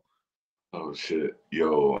fall. Oh shit,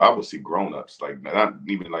 yo, I would see grown-ups like not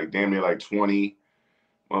even like damn near like 20.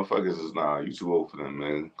 Motherfuckers is nah, you too old for them,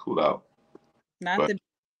 man. Cool out. Not the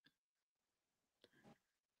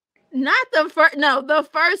first. No, the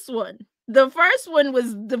first one. The first one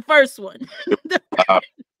was the first one.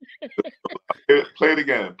 Play it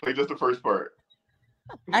again. Play just the first part.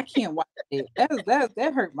 I can't watch it.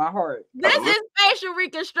 That hurt my heart. This is facial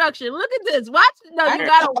reconstruction. Look at this. Watch. No, you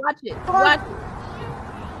gotta watch it. Watch it.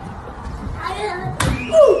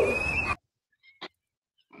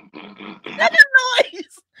 That's a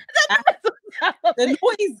noise. The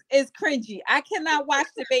noise is cringy. I cannot watch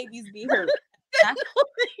the babies be hurt. I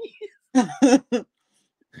don't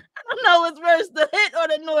know what's worse, the hit or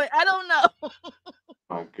the noise. I don't know.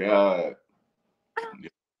 My God.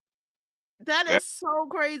 That is so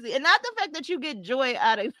crazy. And not the fact that you get joy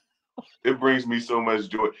out of it brings me so much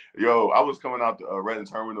joy. Yo, I was coming out the Renton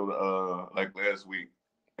Terminal like last week,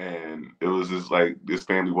 and it was just like this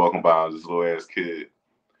family walking by, this little ass kid.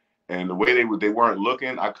 And the way they weren't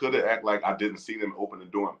looking, I could have act like I didn't see them open the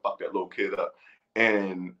door and fuck that little kid up.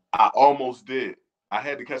 And I almost did. I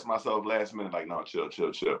had to catch myself last minute, like, no, chill.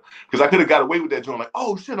 Because I could have got away with that joint, like,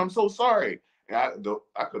 oh shit, I'm so sorry. And I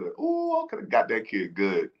could have got that kid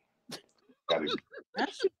good. I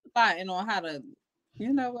should fighting on how to,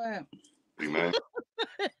 you know what? Hey, man.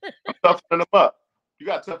 I'm toughening them up. You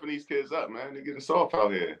got to toughen these kids up, man. They're getting soft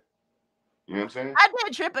out here. You know what I'm saying? I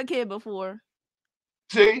did trip a kid before.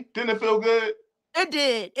 See? Didn't it feel good? It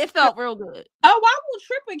did. It felt real good. Oh, I will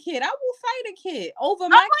trip a kid. I will fight a kid over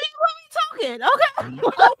my kid. What are you talking? Okay.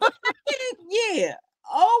 Over my kid, yeah.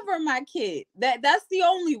 Over my kid. That's the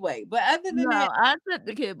only way. But other than that, I tripped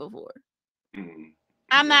the kid before. Mm-hmm.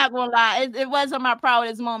 I'm not gonna lie, it wasn't my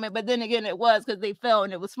proudest moment, but then again, it was because they fell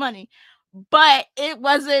and it was funny. But it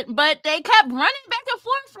wasn't. But they kept running back and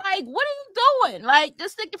forth. Like, what are you doing? Like,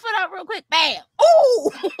 just stick your foot out real quick. Bam!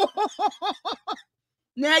 Ooh!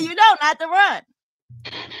 Now you know not to run.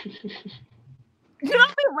 You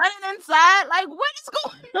don't be running inside. Like, what is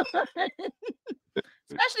going on?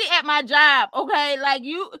 Especially at my job. Okay, like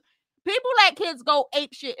people let kids go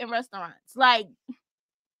ape shit in restaurants. Like.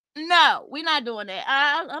 No, we're not doing that.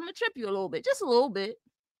 I'm gonna trip you a little bit, just a little bit.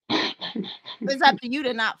 It's up to you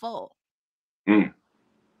to not fall. I'm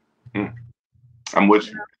with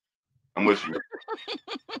you.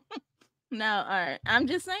 No, all right. I'm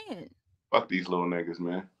just saying. Fuck these little niggas,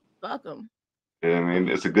 man. Fuck them. Yeah, I mean,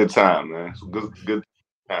 it's a good time, man. It's a good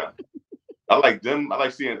time. I like them. I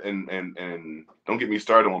like seeing and don't get me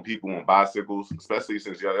started on people on bicycles, especially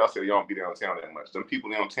since y'all say y'all don't be downtown that much. Them people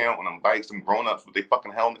downtown on them bikes, them grown-ups with their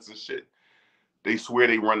fucking helmets and shit, they swear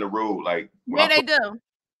they run the road. Like they do.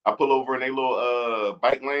 I pull over in their little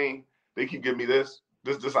bike lane, they keep giving me this.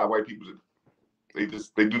 This how white people do. They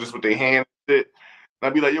do this with their hands and shit. And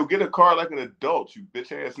I'd be like, yo, get a car like an adult, you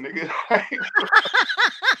bitch ass nigga.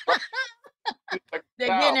 They're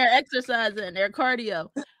getting their exercise in, their cardio.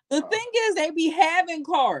 The thing is, they be having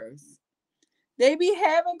cars.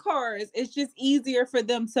 It's just easier for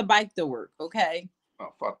them to bike to work, okay?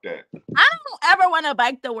 Oh, fuck that. I don't ever want to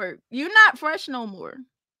bike to work. You're not fresh no more.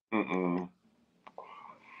 You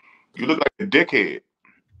look like a dickhead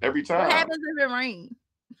every time. What happens if it rains?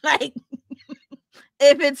 Like,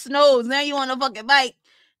 if it snows, now you on a fucking bike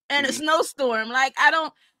and a snowstorm. Like, I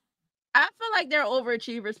feel like they're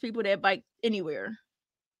overachievers, people that bike anywhere.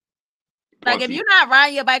 Like, if you're not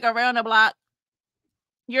riding your bike around the block,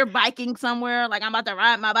 you're biking somewhere. Like, I'm about to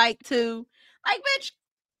ride my bike too. Like, bitch,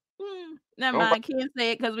 never mind. Can't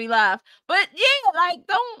say it because we laugh. But yeah, like,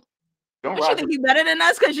 don't you think you better than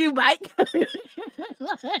us because you bike? And then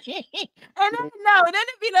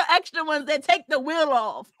it'd be the extra ones that take the wheel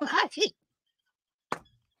off.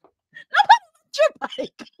 Nobody your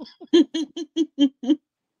bike.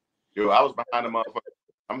 Yo, I was behind the motherfucker.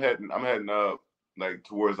 I'm heading like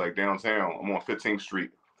towards like downtown. I'm on 15th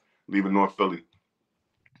Street, leaving North Philly.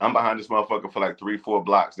 I'm behind this motherfucker for like 3-4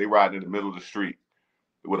 blocks. They riding in the middle of the street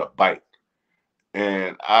with a bike.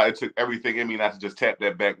 And it took everything in me not to just tap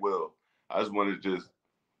that back wheel. I just wanted to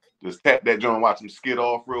just tap that joint, watch them skid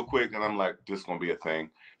off real quick. And I'm like, this is going to be a thing.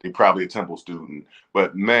 They probably a Temple student.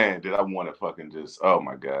 But man, did I want to fucking just, oh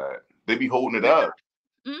my God. They be holding it up.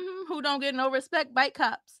 Mm-hmm. Who don't get no respect? Bike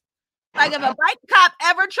cops. Like if a bike cop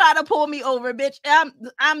ever try to pull me over, bitch,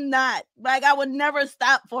 I'm not. Like I would never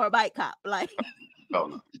stop for a bike cop. Like hell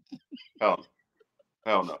no. Hell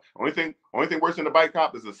no. Only thing worse than a bike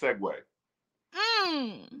cop is a Segway.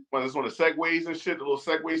 When it's on the Segways and shit, the little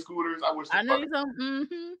Segway scooters, I wish I know you don't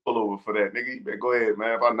pull over for that, nigga. You better go ahead,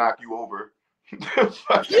 man. If I knock you over. You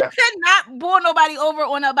cannot pull nobody over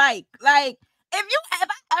on a bike. Like if I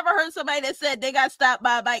ever heard somebody that said they got stopped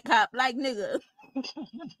by a bike cop, like nigga.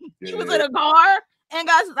 You was in a car and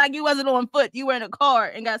got like you wasn't on foot. You were in a car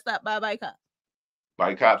and got stopped by a bike cop.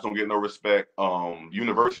 Bike cops don't get no respect.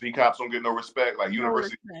 University cops don't get no respect. Like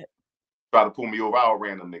university try to pull me over. I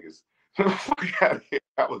outran them niggas. Fuck out of here.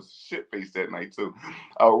 I was shit faced that night too.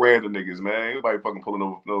 I outran the niggas, man. Ain't nobody fucking pulling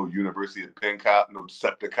over no University of Penn cop, no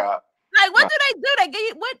SEPTA cop. Like what do they do? They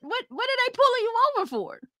get what are they pulling you over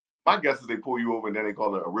for? My guess is they pull you over and then they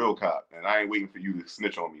call it a real cop. And I ain't waiting for you to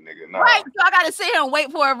snitch on me, nigga. Nah. Right, so I gotta sit here and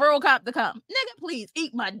wait for a real cop to come. Nigga, please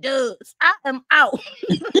eat my dust. I am out.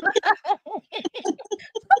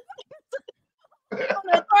 The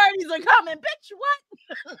authorities are coming, bitch. What?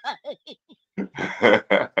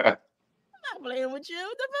 I'm not playing with you.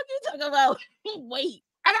 What the fuck you talking about? Wait.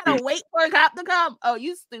 I gotta wait for a cop to come. Oh,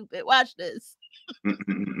 you stupid. Watch this.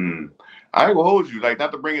 I ain't gonna hold you, like,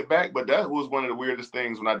 not to bring it back, but that was one of the weirdest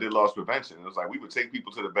things when I did loss prevention. It was like we would take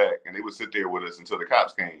people to the back and they would sit there with us until the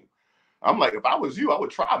cops came. I'm like, if I was you, I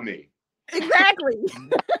would try me. Exactly.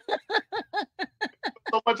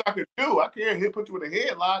 So much I could do. I can't put you in a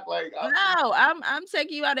headlock. Like, no, I'm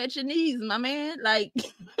taking you out at your knees, my man. Like,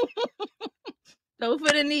 go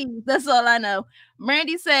for the knees. That's all I know.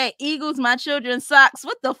 Brandy said, "Eagles, my children's socks."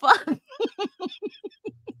 What the fuck?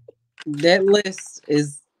 That list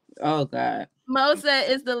is, oh God. Mo said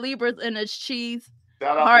it's the Libras and it's cheese.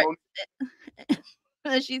 Shout out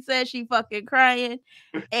And she said she fucking crying.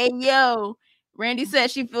 Hey yo, Randy said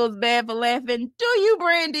she feels bad for laughing. Do you,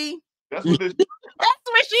 Brandy? That's what this. That's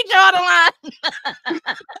where she draw the line.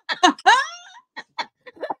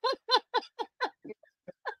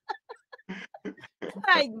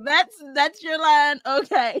 Like that's your line.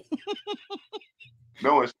 Okay.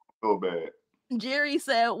 No one's so bad. Jerry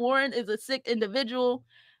said Warren is a sick individual.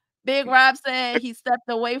 Big Rob said he stepped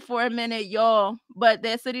away for a minute, y'all. But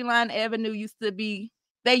that City Line Avenue used to be,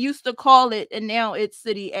 they used to call it, and now it's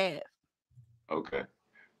City Ave. Okay.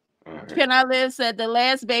 Right. Can I Live said the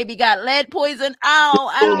last baby got lead poison. Oh,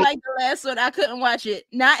 I don't like the last one. I couldn't watch it.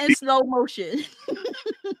 Not in slow motion.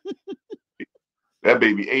 That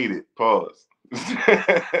baby ate it. Pause.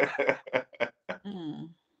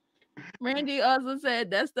 Randy also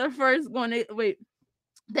said that's the first one. Wait,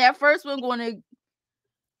 that first one going to.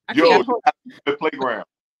 The playground.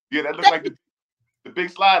 Yeah, that looked like the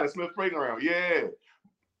big slide at Smith Playground. Yeah,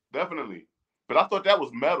 definitely. But I thought that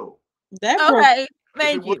was metal. Okay,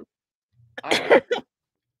 thank you.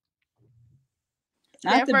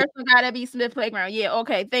 That first one gotta be Smith Playground. Yeah,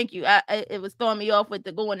 okay, thank you. It was throwing me off with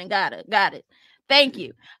the going and got it. Thank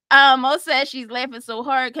you. Mo said she's laughing so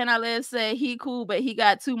hard. Can I Live said he cool, but he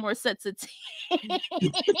got 2 more sets of teeth.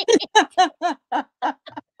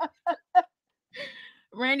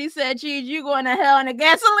 Randy said, "Cheese, you going to hell in a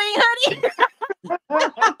gasoline hoodie?"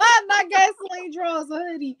 Not gasoline draws a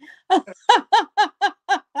hoodie.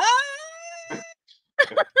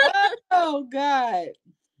 Oh God.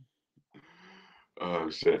 Oh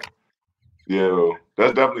shit. Yo,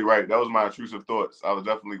 that's definitely right. That was my intrusive thoughts. I was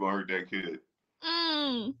definitely gonna hurt that kid.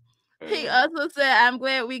 He also said, "I'm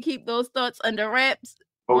glad we keep those thoughts under wraps."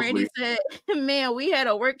 Randy said, "Man, we had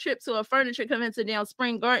a work trip to a furniture convention down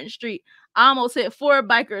Spring Garden Street. I almost hit 4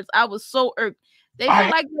 bikers. I was so irked. They feel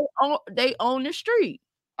like they own the street."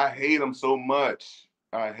 I hate them so much.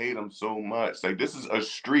 Like, this is a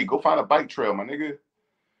street. Go find a bike trail, my nigga.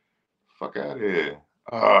 Fuck out of here.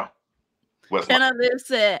 Can I Live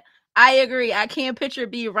said, "I agree. I can't picture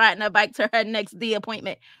B riding a bike to her next D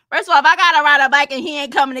appointment. First of all, if I gotta ride a bike and he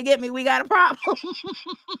ain't coming to get me, we got a problem."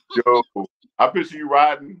 Yo, I picture you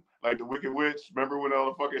riding like the Wicked Witch. Remember when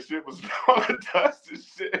all the fucking shit was on the dust and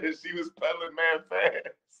shit, and she was pedaling man fast.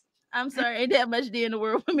 I'm sorry, ain't that much D in the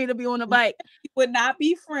world for me to be on a bike. We would not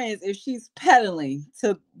be friends if she's pedaling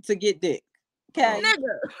to get dick. Okay.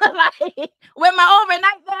 Nigga, like with my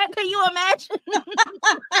overnight bag, can you imagine?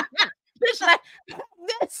 Bitch, like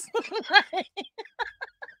this.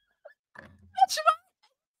 Bitch,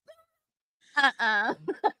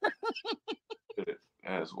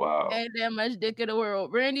 That's wild. ain't that much dick in the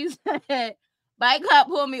world. Brandy said, bike cop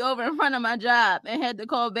pulled me over in front of my job and had to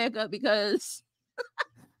call back up because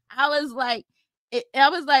I was like,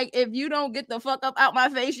 if you don't get the fuck up out my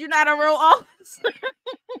face, you're not a real officer.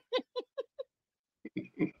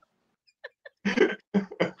 I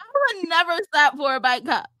would never stop for a bike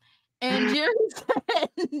cop. And Jerry said,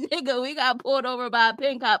 nigga, we got pulled over by a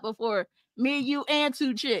pin cop before. Me, you, and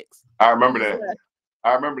 2 chicks. I remember that.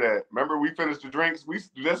 Remember we finished the drinks?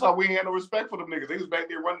 That's how we had no respect for them niggas. They was back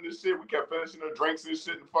there running this shit. We kept finishing the drinks and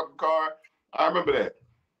shit in the fucking car. I remember that.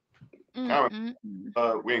 We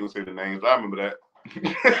ain't gonna say the names, but I remember that.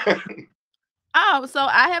 Oh, so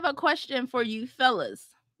I have a question for you fellas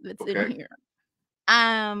that's in here.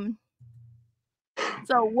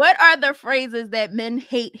 So what are the phrases that men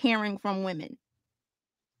hate hearing from women?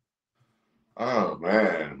 Oh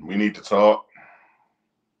man, we need to talk.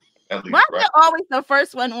 At least, Why right? is it always the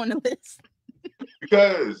first one on the list?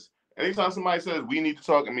 Because anytime somebody says we need to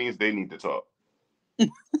talk, it means they need to talk. You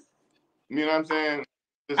know what I'm saying?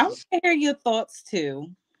 I want to hear your thoughts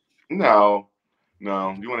too. No. You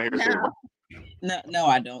want to hear it? No,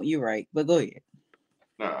 I don't. You're right, but go ahead.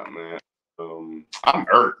 Nah, man. I'm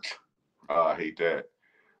irked. I hate that.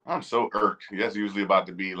 I'm so irked. That's usually about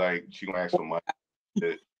to be like she gonna ask for money.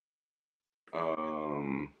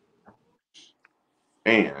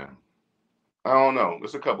 And I don't know.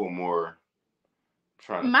 There's a couple more.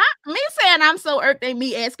 Me saying I'm so irked ain't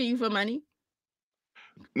me asking you for money.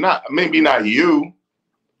 Maybe not you.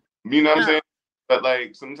 You know what I'm saying? But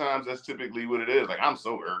like sometimes that's typically what it is. Like I'm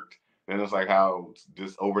so irked. And it's like how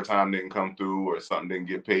this overtime didn't come through or something didn't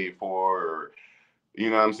get paid for or you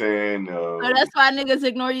know what I'm saying? So that's why niggas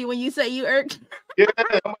ignore you when you say you irked. Yeah.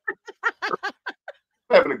 I'm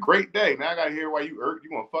having a great day. Now I gotta hear why you irked. You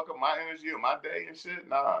gonna fuck up my energy or my day and shit?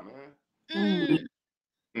 Nah, man.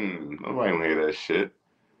 Nobody gonna hear that shit.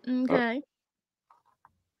 Okay.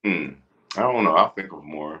 I don't know. I'll think of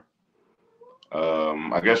more.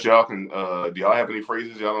 I guess y'all can. Do y'all have any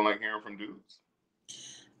phrases y'all don't like hearing from dudes?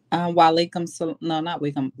 Walaikum salam. No, not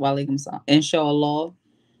walaikum salam. Inshallah.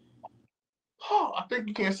 Oh, I think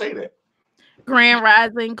you can't say that. Grand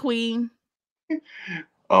Rising Queen.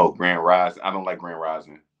 Oh, Grand Rising. I don't like Grand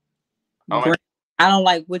Rising. I don't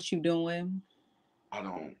like what you doing. I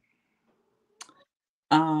don't.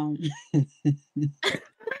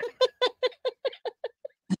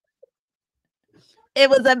 It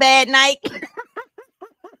was a bad night.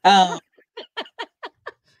 I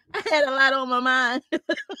had a lot on my mind.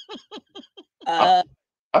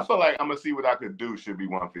 I feel like I'm gonna see what I could do should be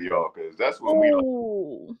one for y'all because that's what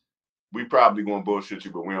we probably gonna bullshit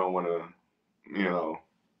you, but we don't want to, you know.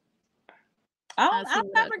 I've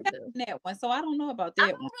never gotten that one, so I don't know about that one.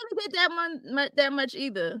 I don't really get that much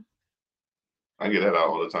either. I get that out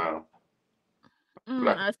all the time.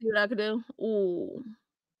 I see what I could do. Ooh.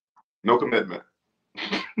 No commitment.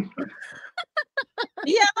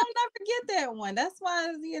 Yeah, I'll never get that one. That's why,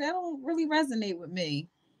 that don't really resonate with me.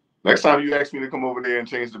 Next time you ask me to come over there and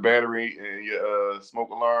change the battery and your smoke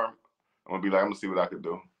alarm, I'm gonna be like, I'm gonna see what I could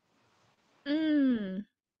do.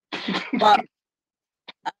 But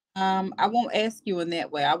I won't ask you in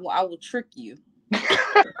that way. I will trick you.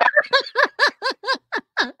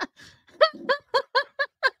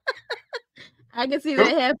 I can see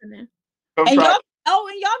that happening. And y'all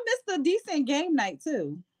missed a decent game night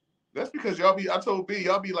too. That's because I told B,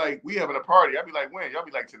 y'all be like, we having a party. I'll be like, when? Y'all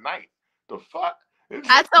be like, tonight. The fuck?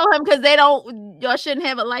 I told him because y'all shouldn't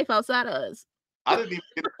have a life outside of us. I didn't even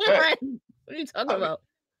get that. What are you talking about?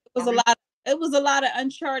 It was a lot of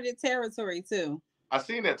uncharted territory too. I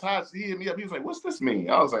seen that Todd, he hit me up. He was like, what's this mean?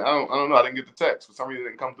 I was like, I don't know. I didn't get the text. For some reason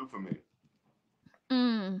it didn't come through for me.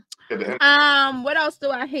 What else do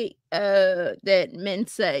I hate that men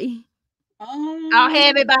say? I'll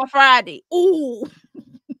have it by Friday. Ooh.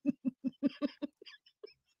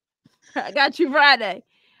 I got you Friday.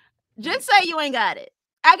 Just say you ain't got it.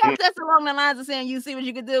 I guess that's along the lines of saying you see what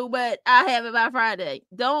you can do, but I'll have it by Friday.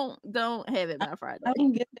 Don't have it by Friday. I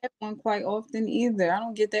don't get that one quite often either. I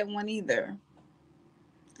don't get that one either.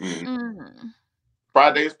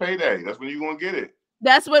 Friday is payday. That's when you gonna get it.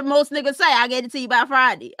 That's what most niggas say. I get it to you by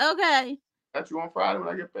Friday. Okay. Got you on Friday when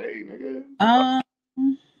I get paid, nigga.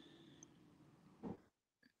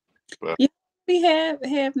 Yeah, we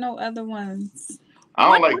have no other ones.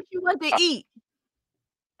 What you want to eat?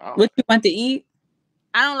 What you want to eat?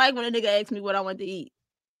 I don't like when a nigga asks me what I want to eat.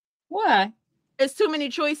 Why? It's too many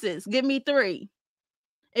choices. Give me 3.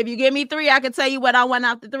 If you give me 3, I can tell you what I want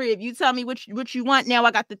out the 3. If you tell me what you want, now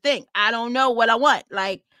I got to think. I don't know what I want.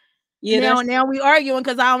 Like, now we arguing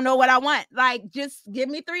because I don't know what I want. Like, just give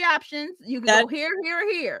me 3 options. You can go here, here,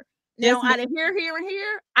 or here. Now, out of here, here, and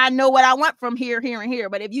here, I know what I want from here, here, and here.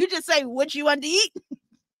 But if you just say what you want to eat,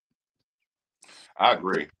 I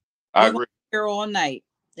agree. I agree. Here all night.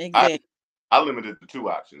 Exactly. I limited to 2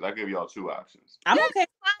 options. I give y'all 2 options. I'm okay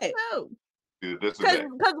with it.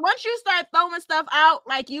 Because once you start throwing stuff out,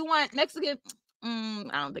 like you want Mexican, I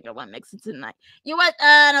don't think I want Mexican tonight. You want?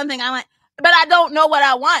 I don't think I want. But I don't know what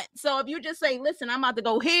I want. So if you just say, listen, I'm about to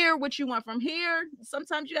go here, what you want from here,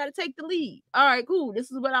 sometimes you got to take the lead. All right, cool.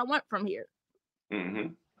 This is what I want from here. Mm-hmm.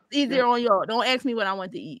 Easier on y'all. Don't ask me what I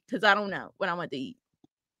want to eat because I don't know what I want to eat.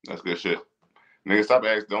 That's good shit. Nigga, stop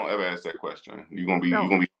asking. Don't ever ask that question. You're gonna be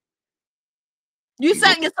you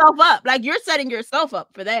setting yourself up. Like you're setting yourself up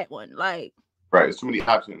for that one. Like right. It's too many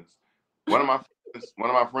options. One of my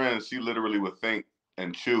friends, she literally would think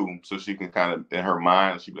and chew so she can kind of in her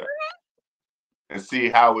mind, she'd be like, and see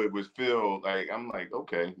how it would feel. Like I'm like,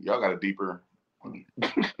 okay, y'all got a deeper.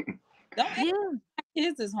 Yeah,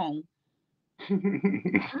 kids is home. Your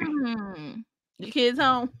kids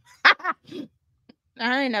home?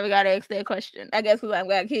 I ain't never got to ask that question. I guess because I've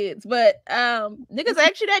got kids. But niggas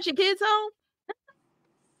ask you that your kids home?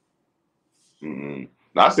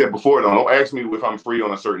 Now, I said before, though, don't ask me if I'm free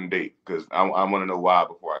on a certain date because I want to know why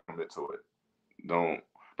before I commit to it. Don't.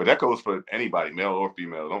 But that goes for anybody, male or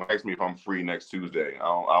female. Don't ask me if I'm free next Tuesday. I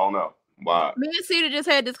don't know why. Me and Cedar just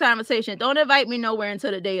had this conversation. Don't invite me nowhere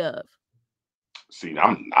until the day of. See,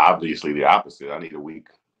 I'm obviously the opposite. I need a week.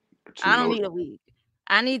 I don't need a week.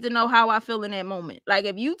 I need to know how I feel in that moment. Like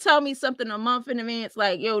if you tell me something a month in advance,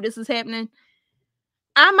 like, yo, this is happening,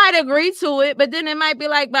 I might agree to it, but then it might be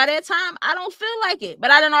like by that time I don't feel like it.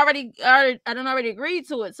 But I done already agreed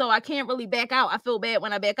to it, so I can't really back out. I feel bad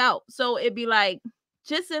when I back out. So it'd be like,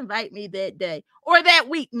 just invite me that day or that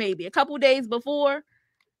week, maybe a couple days before.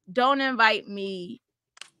 Don't invite me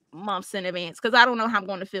months in advance because I don't know how I'm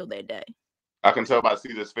going to feel that day. I can tell by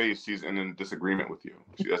Cedar's face she's in disagreement with you.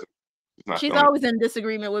 She doesn't. She's always in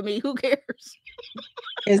disagreement with me. Who cares?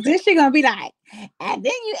 Is this she gonna be like? And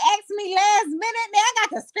then you asked me last minute. Now I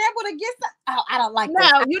got to scramble to get some. Oh, I don't like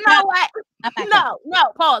that. No, you know what?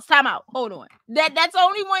 No. Pause. Time out. Hold on. That's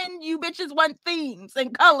only when you bitches want themes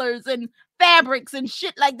and colors and fabrics and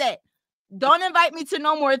shit like that. Don't invite me to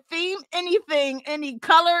no more theme, anything, any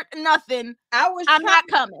color, nothing. I'm not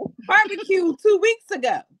coming. Barbecue 2 weeks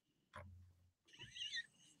ago.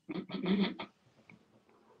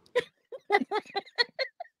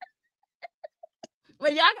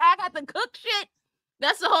 When I got to cook shit,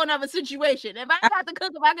 that's a whole nother situation. If I got to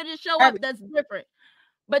cook, if I could just show up, that's different.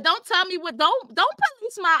 But don't tell me don't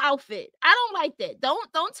police my outfit. I don't like that. Don't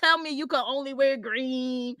tell me you can only wear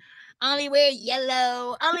green, only wear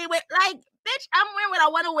yellow, only wear like bitch, I'm wearing what I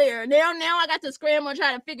want to wear. Now I got to scramble and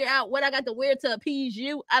try to figure out what I got to wear to appease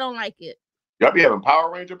you. I don't like it. Y'all be having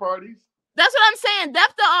Power Ranger parties? That's what I'm saying.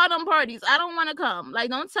 Death to all them parties. I don't want to come. Like,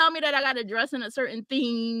 don't tell me that I got to dress in a certain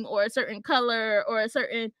theme or a certain color or a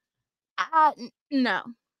certain. No,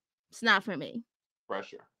 it's not for me.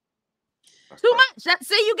 Pressure. That's too much.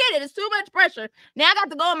 See, you get it. It's too much pressure. Now I got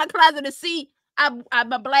to go in my closet to see. I'm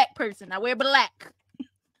a black person. I wear black.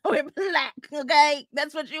 Okay,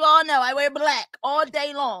 that's what you all know. I wear black all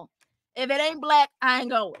day long. If it ain't black, I ain't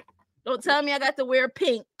going. Don't tell me I got to wear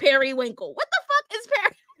pink. Periwinkle. What the fuck is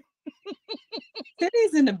periwinkle?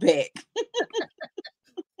 Titties in the back.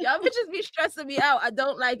 Y'all bitches be stressing me out. I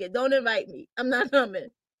don't like it. Don't invite me. I'm not coming.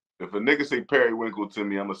 If a nigga say periwinkle to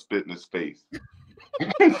me, I'm gonna spit in his face.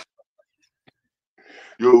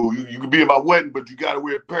 Yo, you can be in my wedding, but you gotta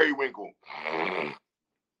wear periwinkle. I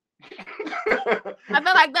feel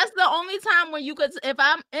like that's the only time when you could, if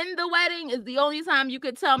I'm in the wedding, is the only time you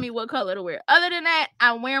could tell me what color to wear. Other than that,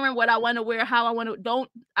 I'm wearing what I want to wear, how I want to.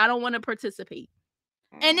 I don't want to participate.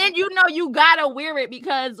 And then you gotta wear it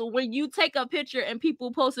because when you take a picture and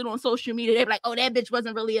people post it on social media, they're like, "Oh, that bitch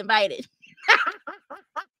wasn't really invited."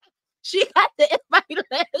 She got the invite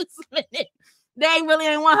last minute. They ain't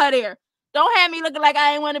want her there. Don't have me looking like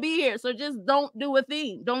I ain't want to be here. So just don't do a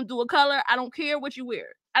theme. Don't do a color. I don't care what you wear.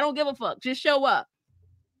 I don't give a fuck. Just show up.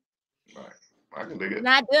 Right. I can dig it.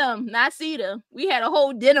 Not them. Not Cedar. We had a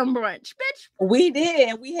whole denim brunch, bitch. We did,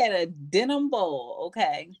 and we had a denim bowl.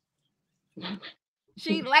 Okay.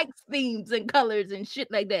 She likes themes and colors and shit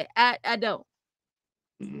like that. I don't.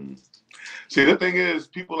 Mm-hmm. See, the thing is,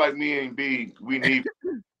 people like me and B, we need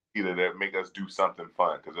either that make us do something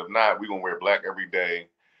fun. Because if not, we're gonna wear black every day.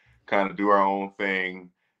 kind of do our own thing.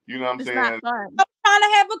 You know what I'm It's saying? not fun. I was trying to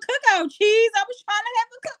have a cookout, cheese. I was trying to have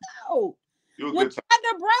a cookout. You a When good time.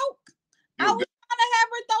 Tyler broke, You I a was good- trying to have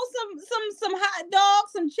her throw some hot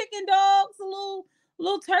dogs, some chicken dogs, a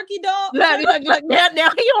little turkey dog. Look, now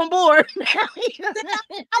he on board. I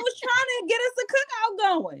was trying to get us a cookout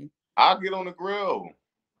going. I'll get on the grill.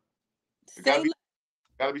 It Say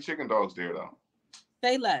gotta be chicken dogs there though.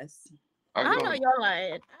 say less. I know y'all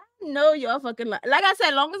lying. I know y'all fucking lying. Like I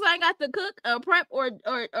said, long as I ain't got to cook or prep or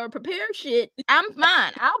prepare shit, I'm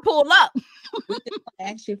fine. I'll pull up.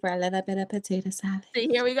 Ask you for a little bit of potato salad. See,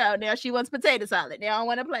 here we go. Now she wants potato salad. Now I don't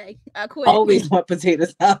want to play. I quit. Always want potato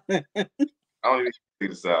salad. I don't even eat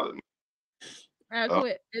the salad. I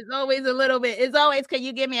quit. It's always a little bit. It's always, can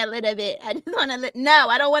you give me a little bit? I just want to. No,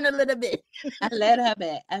 I don't want a little bit. I let her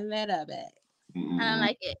back. I don't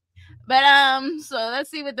like it. But so let's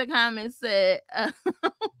see what the comments said.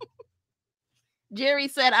 Jerry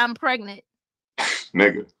said, "I'm pregnant."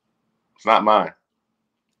 Nigga, it's not mine.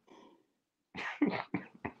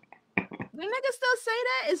 The nigga still say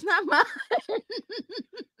that? It's not mine.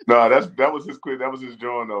 No, that was his quiz. That was his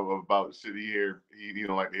drawing of about shit he hear. He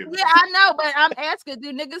don't like to hear. Yeah, I know, but I'm asking,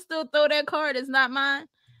 do niggas still throw that card? It's not mine.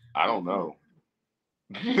 I don't know.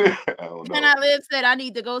 I don't know. And I said I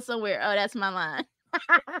need to go somewhere. Oh, that's my line.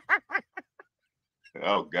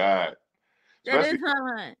 Oh God. That is my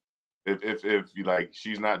line. If you like,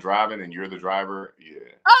 she's not driving and you're the driver, yeah.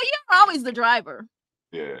 Oh, you're always the driver.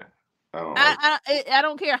 Yeah. I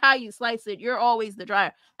don't care how you slice it. You're always the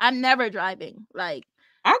driver. I'm never driving. Like,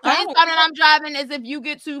 I only time that I'm driving is if you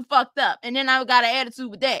get too fucked up, and then I got an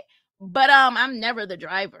attitude with that. But I'm never the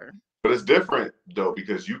driver. But it's different though,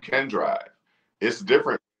 because you can drive. It's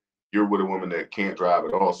different. You're with a woman that can't drive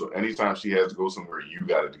at all. So anytime she has to go somewhere, you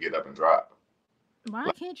got to get up and drive.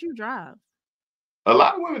 Why can't you drive? A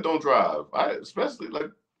lot of women don't drive. Especially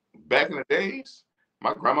like back in the days.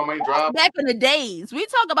 My grandma ain't drive. Back in the days. We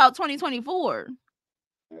talk about 2024.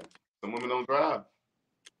 Some women don't drive.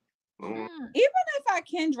 Even if I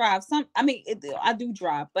can drive, I do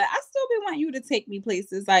drive, but I still be wanting you to take me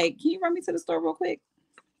places. Like, can you run me to the store real quick?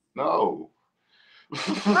 No.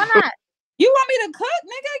 Why not? You want me to cook,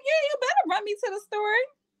 nigga? Yeah, you better run me to the store.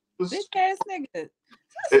 Bitch ass nigga.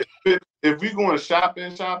 If we going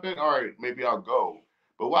shopping, all right, maybe I'll go.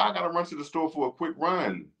 But why I gotta run to the store for a quick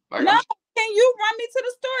run? Like, no, can you run me to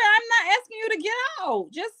the store? I'm not asking you to get out.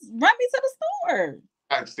 Just run me to the store.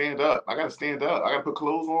 I gotta stand up. I gotta put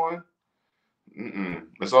clothes on.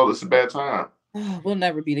 It's a bad time. We'll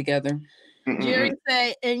never be together. Jerry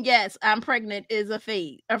said, and yes, I'm pregnant is a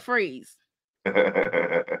phrase.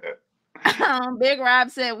 Big Rob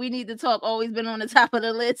said we need to talk. Always been on the top of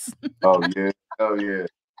the list. Oh yeah.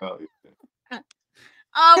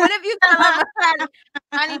 Oh, what if you tell him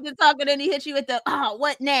I need to talk and then he hit you with the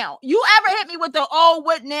what now? You ever hit me with the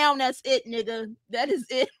what now? That's it, nigga. That is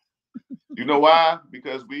it. You know why?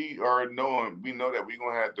 Because we know that we're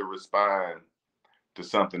gonna have to respond to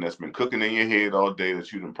something that's been cooking in your head all day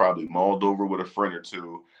that you done probably mulled over with a friend or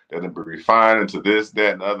two, that have been refined into this,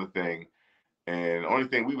 that, and the other thing. And the only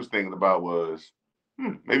thing we was thinking about was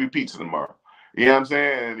maybe pizza tomorrow. You know what I'm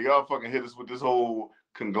saying? And y'all fucking hit us with this whole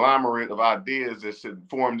conglomerate of ideas that should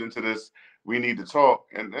formed into this. We need to talk,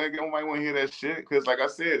 and nobody want to hear that shit because, like I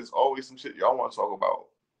said, it's always some shit y'all want to talk about.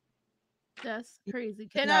 That's crazy.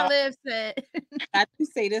 Can I live? Said I do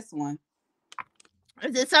say this one.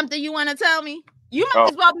 Is it something you want to tell me? You might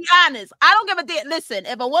as well be honest. I don't give a damn. Listen,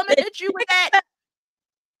 if a woman hits you with that,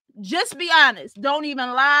 just be honest. Don't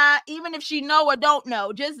even lie. Even if she know or don't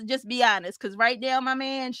know, just be honest. Because right now, my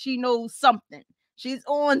man, she knows something. She's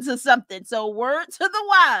on to something. So word to the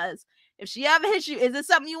wise. If she ever hits you, is it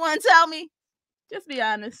something you want to tell me? Just be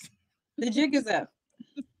honest. The jig is up.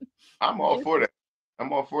 I'm all for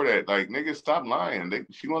that. Like, niggas, stop lying.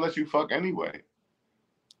 She gonna let you fuck anyway.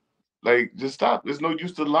 Like, just stop. There's no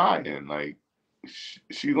use to lying. Like,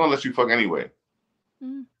 she gonna let you fuck anyway.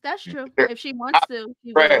 That's true. If she wants to.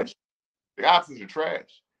 Trash. The options are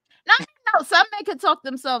trash. No, some men could talk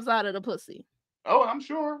themselves out of the pussy. Oh, I'm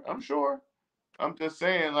sure. I'm just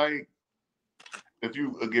saying, like, if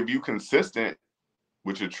you consistent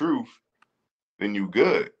with your truth, then you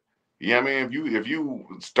good. Yeah, I mean, if you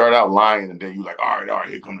start out lying and then you like, all right,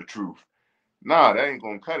 here come the truth. Nah, that ain't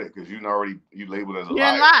gonna cut it because you labeled as a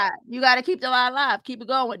liar. Lie. You got to keep the lie alive. Keep it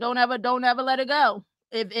going. Don't ever let it go.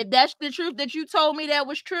 If that's the truth that you told me that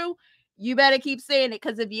was true, you better keep saying it.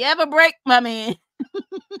 Because if you ever break, my man,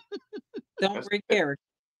 don't break character.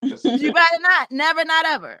 You better not. Never, not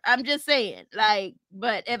ever. I'm just saying. Like,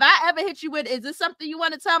 but if I ever hit you with, is this something you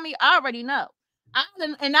want to tell me? I already know.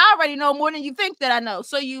 And I already know more than you think that I know.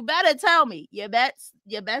 So you better tell me. Your best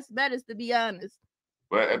bet is to be honest.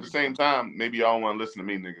 But at the same time, maybe y'all want to listen to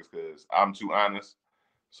me, niggas, because I'm too honest.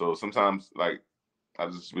 So sometimes, like, I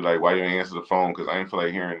just be like, why you ain't answer the phone? Because I ain't feel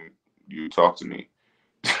like hearing you talk to me.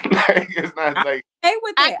 Like, it's not like... Hey,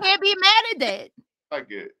 with that. I can't be mad at that.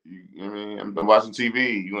 Like it. You know what I mean? I'm watching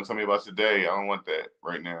TV. You want to tell me about your day? I don't want that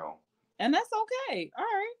right now. And that's okay. All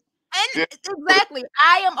right. And exactly.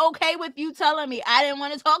 I am okay with you telling me I didn't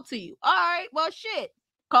want to talk to you. All right. Well, shit.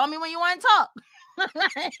 Call me when you want to talk.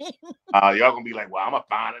 Y'all gonna be like, well, I'm gonna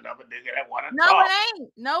find another nigga that want to talk. No, it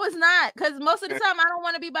ain't. No, it's not. Because most of the time I don't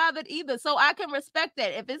want to be bothered either. So I can respect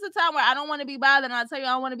that. If it's a time where I don't want to be bothered and I tell you I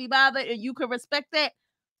don't want to be bothered and you can respect that,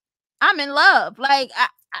 I'm in love. Like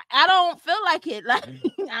I don't feel like it. Like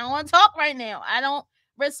I don't want to talk right now. I don't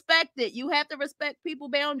respect it. You have to respect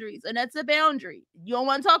people's boundaries, and that's a boundary. You don't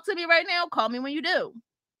want to talk to me right now? Call me when you do.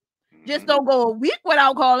 Just don't go a week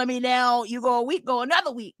without calling me now. You go a week, go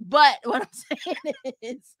another week. But what I'm saying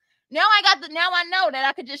is now I know that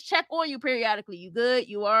I could just check on you periodically. You good?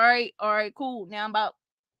 You all right? All right, cool. Now I'm about,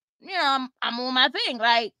 I'm on my thing.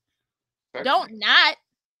 Like, don't not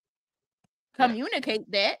communicate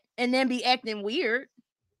that and then be acting weird.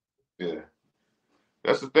 Yeah.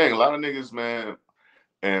 That's the thing. A lot of niggas, man,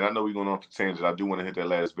 and I know we're going on for tangent. I do want to hit that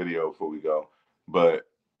last video before we go. But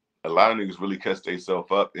a lot of niggas really catch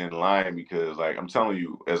themselves up in line because, like, I'm telling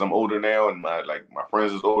you, as I'm older now and my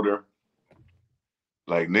friends is older,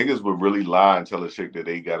 like, niggas would really lie and tell a chick that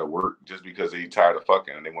they got to work just because they tired of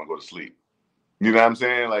fucking and they want to go to sleep. You know what I'm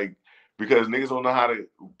saying? Like, because niggas don't know how to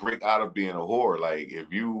break out of being a whore. Like,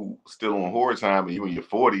 if you still on whore time and you in your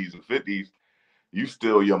 40s and 50s,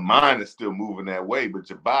 your mind is still moving that way, but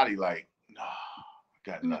your body like, nah,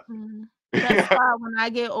 got nothing. That's why when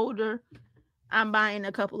I get older, I'm buying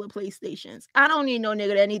a couple of PlayStations. I don't need no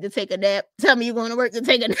nigga that need to take a nap. Tell me you're going to work to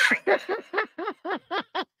take a nap.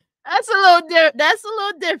 That's a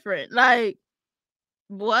little different. Like,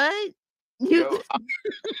 what?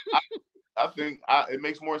 I think it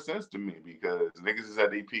makes more sense to me because niggas is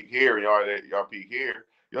at their peak here and y'all peak here.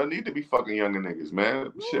 Y'all need to be fucking younger niggas,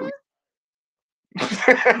 man. Shit.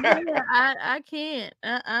 Yeah, I can't.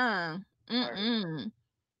 I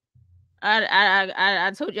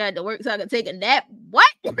told you I had to work so I could take a nap. What?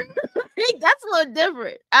 That's a little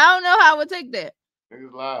different. I don't know how I would take that.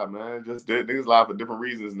 Niggas lie, man. Niggas lie for different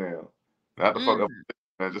reasons now. Not to fuck up,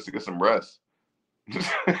 man, just to get some rest.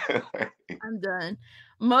 I'm done.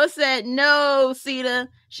 Mo said no, Cedar.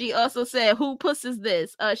 She also said, "Who puss is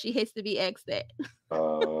this?" She hates to be asked that.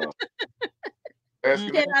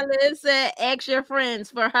 Can I live said, "Ask your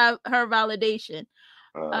friends for her validation."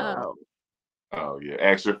 Oh yeah,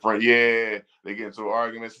 ask your friend. Yeah, they get into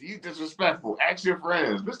arguments. You disrespectful. Ask your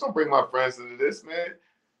friends. Bitch, don't bring my friends into this, man.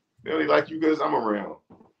 They only like you because I'm around.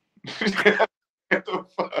 What the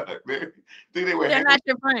fuck, man? They're not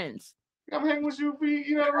your friends. I'm hanging with you,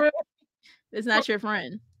 you know what? It's not your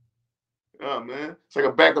friend. Oh man, it's like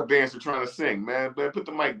a backup dancer trying to sing, man. But put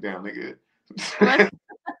the mic down, nigga.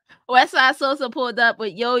 Westside Sosa pulled up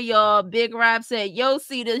with y'all. Big Rob said, "Yo,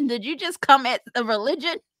 Cedar, did you just come at the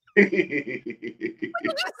religion?" What did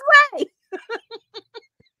you say?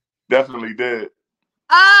 Definitely did.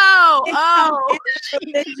 Oh.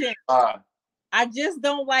 Religion. I just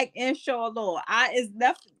don't like inshallah.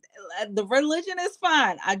 The religion is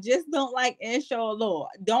fine. I just don't like inshallah.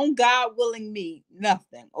 Don't God willing me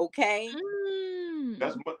nothing. Okay.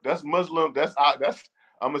 That's Muslim. That's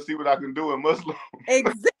I'm gonna see what I can do in Muslim.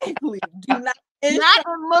 Exactly. Do not in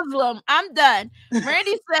Muslim. I'm done.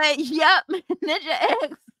 Randy said, "Yep,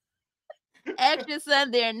 Ninja X your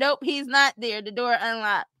son there. Nope, he's not there. The door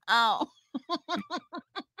unlocked." Oh.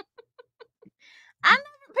 I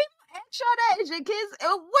never people ask y'all that as your kids. It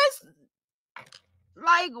was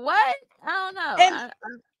like what? I don't know. And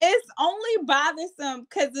it's only bothersome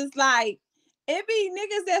because it's like it be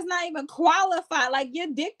niggas that's not even qualified. Like your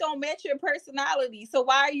dick don't match your personality. So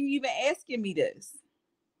why are you even asking me this?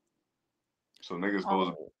 So niggas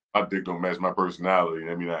supposed my dick don't match my personality.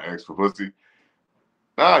 That mean I ask for pussy.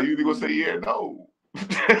 Nah, you either gonna say yeah, no.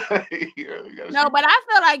 No, but I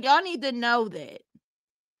feel like y'all need to know that.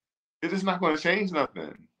 It is not gonna change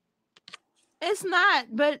nothing. It's not,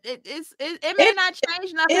 but it may not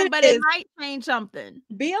change nothing, but it might change something.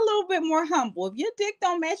 Be a little bit more humble. If your dick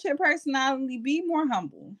don't match your personality, be more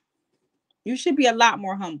humble. You should be a lot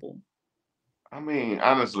more humble. I mean,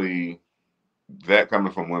 honestly, that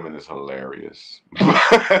coming from women is hilarious.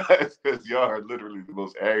 Because y'all are literally the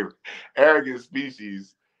most arrogant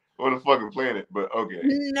species on the fucking planet. But okay.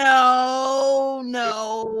 No.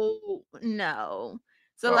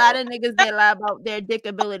 It's a lot of niggas that lie about their dick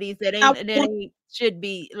abilities that ain't should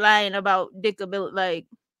be lying about dick ability. Like,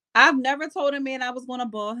 I've never told a man I was gonna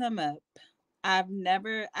ball him up. I've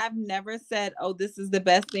never said, "Oh, this is the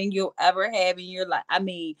best thing you'll ever have in your life." I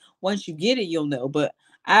mean, once you get it, you'll know. But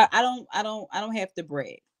I don't have to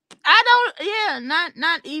brag. I don't. Yeah,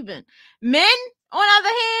 not even men. On the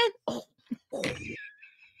other hand, oh,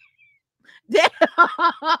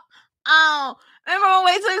 remember when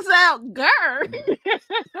we took this out, girl.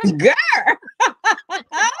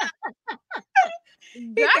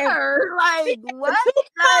 Like what?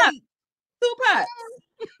 Two pots.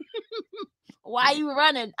 Why you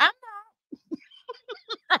running? I'm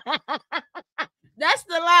not. That's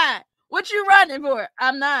the line. What you running for?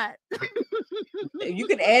 I'm not. You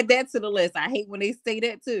can add that to the list. I hate when they say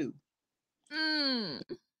that too.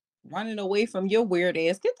 Running away from your weird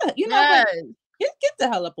ass. Get the get the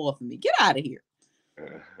hell up off of me. Get out of here.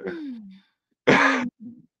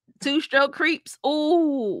 2-stroke creeps.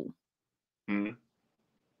 Ooh.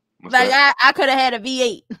 What's Like that? I could have had a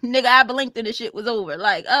V8. Nigga, I blinked and the shit was over.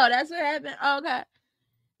 Like, oh, that's what happened. Okay.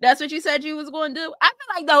 That's what you said you was going to do. I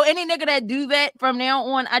feel like though any nigga that do that from now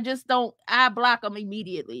on, I block them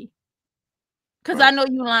immediately. Cause I know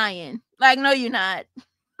you lying. Like, no, you're not.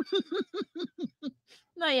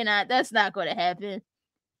 No, you're not. That's not going to happen.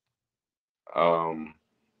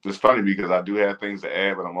 It's funny because I do have things to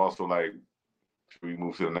add, but I'm also like, should we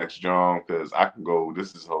move to the next genre? Because I can go.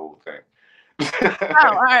 This is the whole thing. Oh,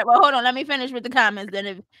 all right. Well, hold on. Let me finish with the comments. Then,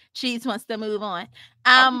 if Cheese wants to move on,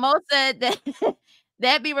 Mo said that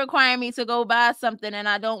that be requiring me to go buy something, and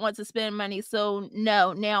I don't want to spend money. So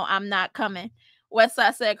no, now I'm not coming.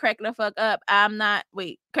 Westside said, "Crack the fuck up."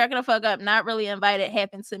 Cracking the fuck up. Not really invited.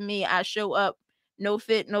 Happened to me. I show up. No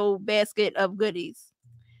fit. No basket of goodies.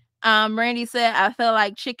 Randy said, "I feel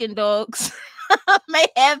like chicken dogs may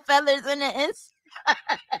have feathers in the inside."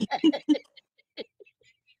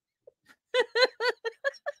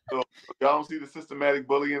 So y'all don't see the systematic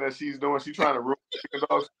bullying that she's doing. She's trying to ruin chicken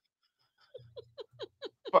dogs.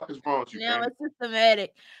 What the fuck is wrong with you? Yeah, it's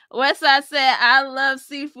systematic. Westside said, "I love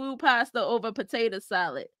seafood pasta over potato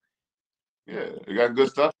salad." Yeah, it got good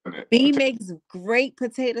stuff in it. B makes great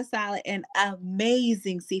potato salad and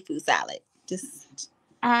amazing seafood salad. Just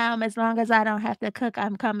as long as I don't have to cook,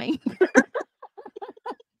 I'm coming.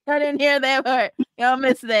 I didn't hear that part. Y'all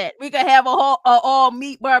missed that. We could have a all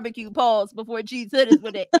meat barbecue pause before Cheese hit us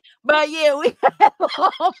with it. But yeah, we could have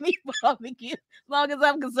all meat barbecue. As long as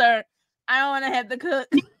I'm concerned, I don't want to have to cook.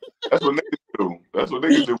 That's what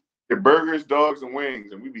niggas do. Get burgers, dogs, and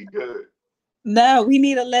wings, and we be good. No, we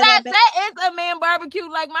need to let that is a man barbecue.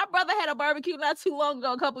 Like my brother had a barbecue not too long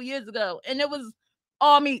ago, a couple years ago, and it was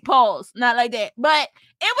all meat pause, not like that. But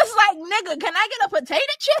it was like, nigga, can I get a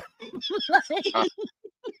potato chip?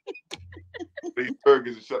 These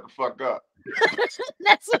burgers and shut the fuck up.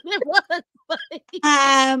 That's what it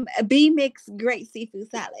was. B makes great seafood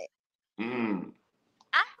salad. I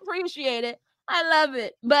appreciate it. I love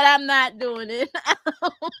it, but I'm not doing it.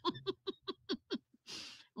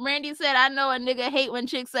 Randy said, "I know a nigga hate when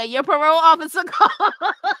chicks say your parole officer call."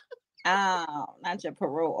 Oh, not your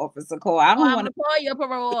parole officer call. I don't want to call your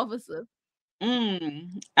parole officer. I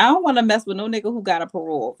don't want to mess with no nigga who got a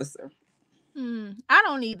parole officer. I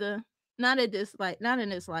don't either. Not in this life.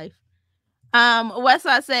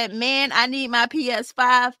 Westside said, "Man, I need my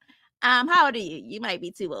PS5." How old are you? You might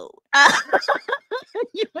be too old.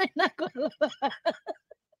 You might not qualify.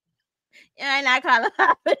 You might not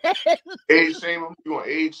qualify for that. Age shame him? You want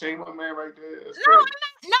age shame him, man, right there?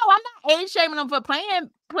 I'm not age shaming them for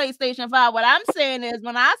playing PlayStation 5. What I'm saying is,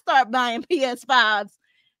 when I start buying PS5s,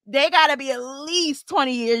 they gotta be at least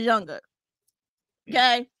 20 years younger.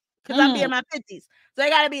 Okay? Because I'm in my 50s. So they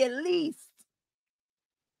gotta be at least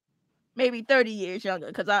maybe 30 years younger.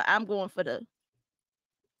 Because I'm going for the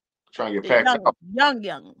trying to get packed young.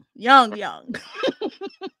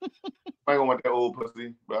 I don't want that old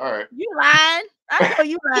pussy, but all right. You lying? I know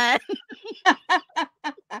you lying.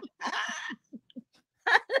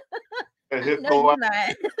 Hip no,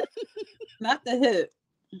 lying. Not the hip.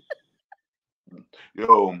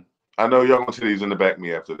 Yo, I know y'all gonna titties in the back of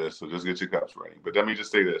me after this, so just get your cups ready. But let me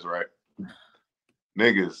just say this, right?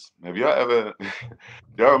 Niggas, have y'all ever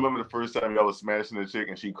y'all remember the first time y'all was smashing a chick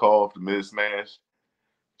and she coughed mid-smash?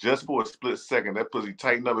 Just for a split second, that pussy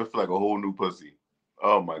tightened up and felt like a whole new pussy.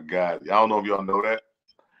 Oh my God. I don't know if y'all know that,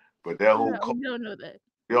 but that whole cold. You don't know that.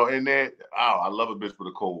 Yo, in there, I love a bitch with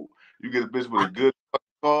a cold. You get a bitch with a good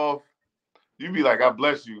cough, you be like, "God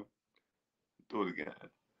bless you." Do it again.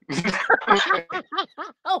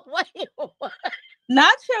 Oh, wait, what?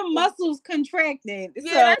 Not your muscles contracting.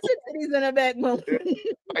 Yeah, that's your titties in the back.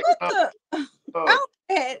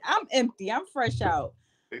 I'm empty. I'm fresh out.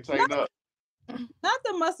 They tighten up. Not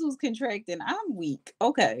the muscles contracting. I'm weak.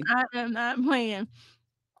 Okay. I am not playing.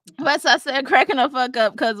 What's I said, cracking the fuck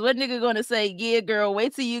up, because what nigga gonna say, yeah, girl,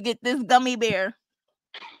 wait till you get this gummy bear.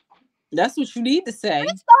 That's what you need to say.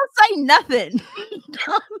 Just don't say nothing.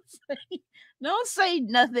 don't say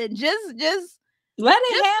nothing. Just let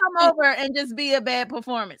it come over and just be a bad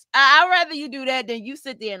performance. I'd rather you do that than you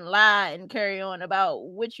sit there and lie and carry on about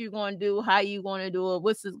what you're going to do, how you going to do it,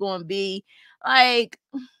 what's this going to be. Like,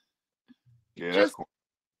 yeah, that's cool.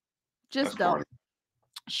 Just don't.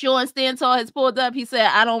 Sean Stantor has pulled up. He said,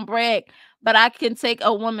 I don't brag, but I can take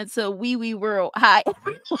a woman to Wee Wee World. Hi,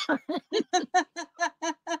 everyone.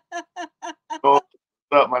 What's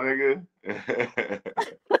up, my nigga?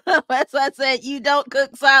 That's why I said, you don't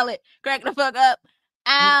cook solid. Crack the fuck up.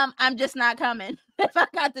 I'm just not coming. If I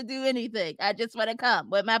got to do anything, I just want to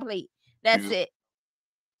come with my plate. That's it.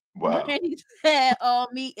 Wow. He said, all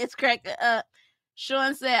meat is cracking up.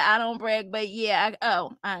 Sean said, I don't brag, but yeah,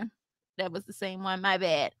 that was the same one. My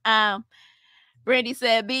bad. Brandy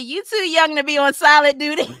said, B, you too young to be on solid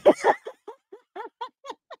duty.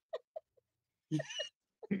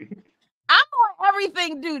 I'm on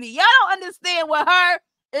everything duty. Y'all don't understand what her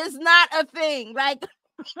is not a thing. Like,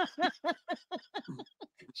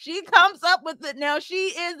 she comes up with it. Now, she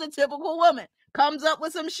is a typical woman. Comes up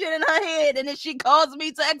with some shit in her head, and then she calls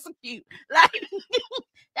me to execute. Like,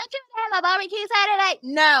 that you have a barbecue Saturday?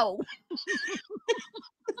 No.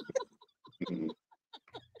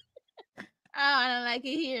 I don't like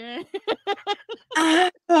it here. I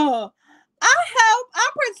help. I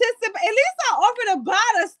participate. At least I offer to buy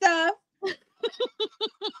the stuff.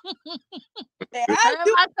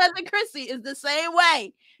 My cousin Chrissy is the same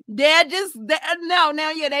way. They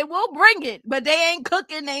will bring it, but they ain't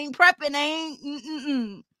cooking, they ain't prepping, they ain't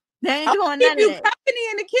doing none of that. Company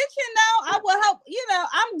in the kitchen now. I will help.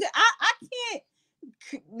 I can't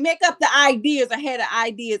make up the ideas. I had the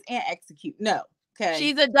ideas and execute. No. Okay.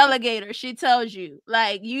 She's a delegator. She tells you,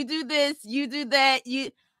 like, you do this, you do that.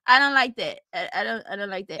 I don't like that. I don't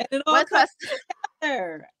like that.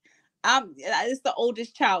 It's the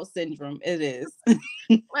oldest child syndrome. It is.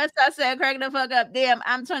 West I said, crack the fuck up. Damn,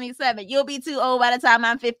 I'm 27. You'll be too old by the time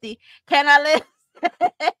I'm 50. Can I live?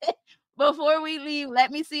 Before we leave,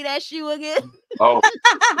 let me see that shoe again. Oh.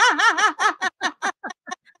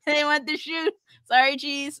 They want the shoe. Sorry,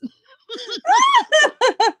 cheese.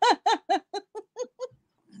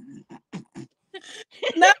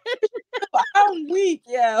 No, I'm weak,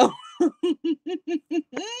 yo.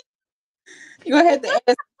 You gonna have to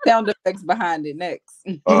add sound effects behind it next.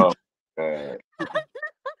 Oh,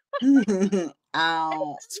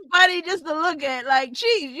 it's funny just to look at. Like,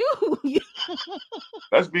 geez, you.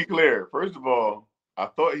 Let's be clear. First of all, I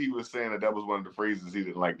thought he was saying that was one of the phrases he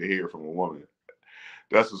didn't like to hear from a woman.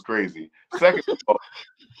 That's what's crazy. Second of all,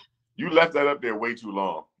 you left that up there way too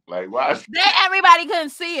long. Like, why? Everybody couldn't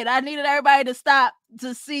see it. I needed everybody to stop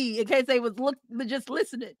to see in case they was just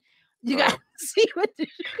listening. You got to see what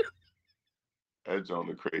that joint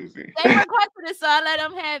look crazy. They requested it, so I let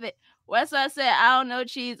them have it. Westside said, I don't know,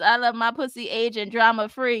 cheese. I love my pussy age and drama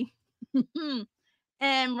free.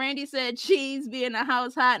 And Randy said, cheese be in the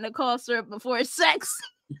house hot in the cough syrup before sex.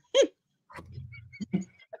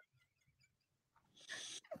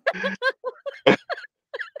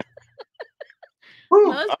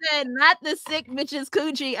 Mo said, not the sick bitch's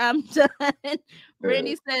coochie. I'm done.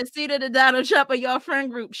 Randy said, see to the Donald Trump of your friend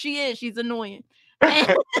group. She is. She's annoying.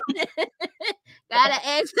 Gotta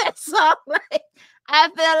ask that song like, I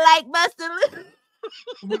feel like busting.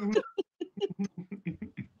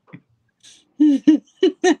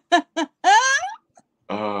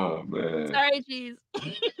 Oh, man. Sorry, cheese.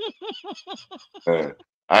 Man,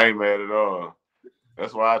 I ain't mad at all.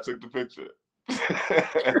 That's why I took the picture.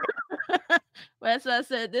 That's why I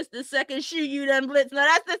said this the second shoe you done blitz. No,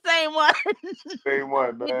 that's the same one. Same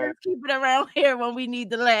one, man. We just keep it around here when we need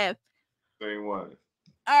to laugh. Same one.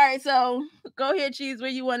 All right, so go ahead, cheese. Where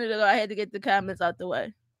you wanted to go? I had to get the comments out the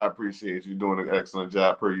way. I appreciate you doing an excellent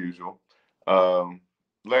job per usual.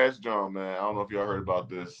 Last John, man. I don't know if y'all heard about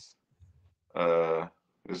this.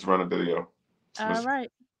 Just run a video. All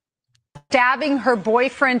right. Stabbing her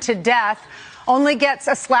boyfriend to death only gets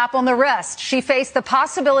a slap on the wrist. She faced the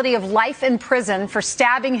possibility of life in prison for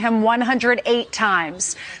stabbing him 108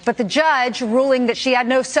 times. But the judge ruling that she had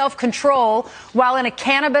no self-control while in a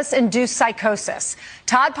cannabis-induced psychosis.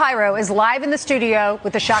 Todd Pyro is live in the studio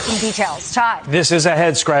with the shocking details. Todd. This is a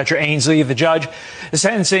head-scratcher, Ainsley. The judge is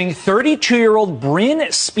sentencing 32-year-old Bryn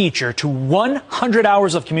Speecher to 100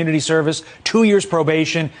 hours of community service, 2 years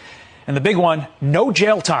probation, And the big one, no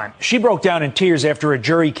jail time. She broke down in tears after a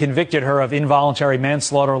jury convicted her of involuntary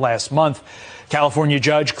manslaughter last month. California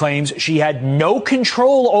judge claims she had no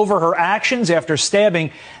control over her actions after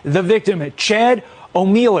stabbing the victim, Chad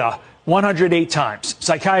O'Meala, 108 times.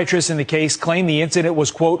 Psychiatrists in the case claim the incident was,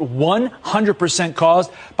 quote, 100%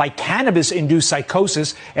 caused by cannabis-induced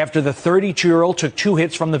psychosis after the 32-year-old took 2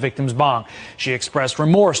 hits from the victim's bong. She expressed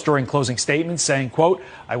remorse during closing statements, saying, quote,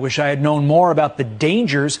 I wish I had known more about the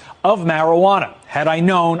dangers of marijuana. Had I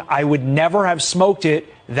known, I would never have smoked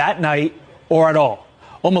it that night or at all.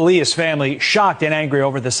 O'Meala's family shocked and angry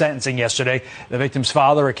over the sentencing yesterday. The victim's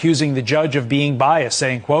father accusing the judge of being biased,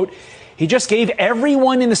 saying, quote, he just gave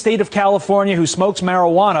everyone in the state of California who smokes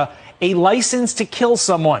marijuana a license to kill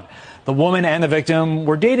someone. The woman and the victim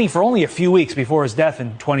were dating for only a few weeks before his death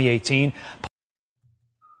in 2018.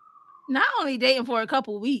 Not only dating for a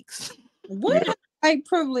couple weeks. What white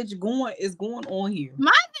privilege is going on here?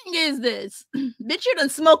 My thing is this. Bitch, you done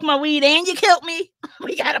smoked my weed and you killed me.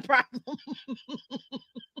 We got a problem.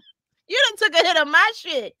 You done took a hit of my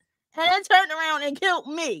shit and then turned around and killed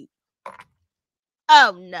me.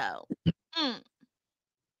 Oh no.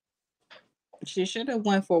 She should have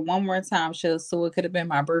went for one more time show, so it could have been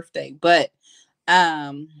my birthday. But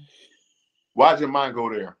why'd your mind go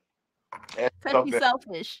there? Because you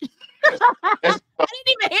selfish. I didn't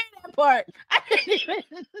even hear that part. I didn't even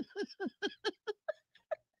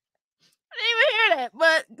hear that,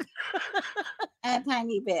 but a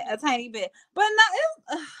tiny bit. But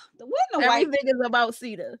not everything is about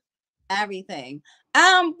Cedar. Everything. But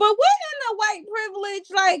what in the white privilege,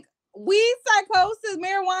 like weed psychosis,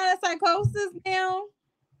 marijuana psychosis now?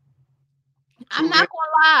 I'm not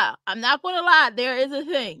gonna lie. There is a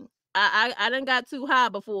thing. I done got too high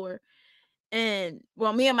before. And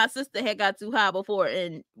well, me and my sister had got too high before,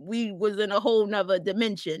 and we was in a whole nother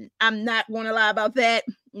dimension. I'm not gonna lie about that.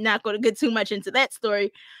 Not gonna get too much into that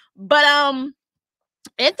story. But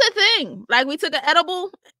it's a thing. Like we took an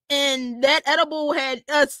edible, and that edible had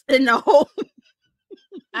us in the whole.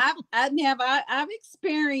 I've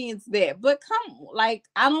experienced that, but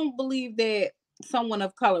I don't believe that someone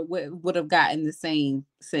of color would have gotten the same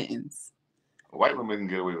sentence. White women can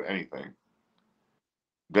get away with anything.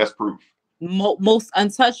 Best proof. Most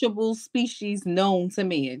untouchable species known to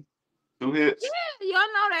men. 2 hits. Yeah, y'all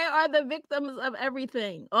know they are the victims of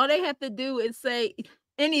everything. All they have to do is say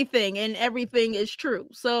anything, and everything is true.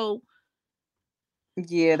 So,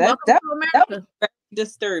 yeah, that was very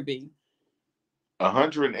disturbing.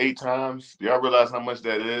 108 times. Do y'all realize how much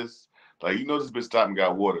that is? Like, you know, this bitch stopped and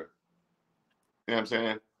got water. You know what I'm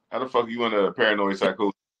saying? How the fuck you in a paranoid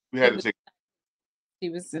psychosis? We had to take. He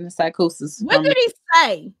was in a psychosis. What did he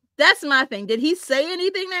say? That's my thing. Did he say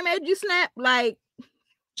anything that made you snap? Like,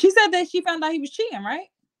 she said that she found out he was cheating, right?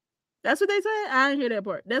 That's what they said? I didn't hear that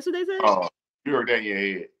part. That's what they said? Oh, you heard that in your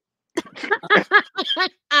head.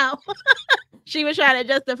 Ow. She was trying to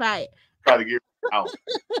justify it. Try to get out.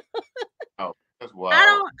 Oh, that's wild.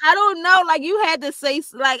 I don't know. Like, you had to say,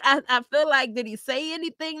 like, I feel like, did he say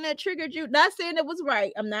anything that triggered you? Not saying it was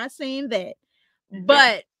right. I'm not saying that.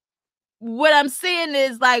 But what I'm saying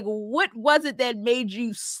is, like, what was it that made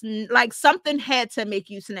you like something had to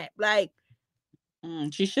make you snap? Like,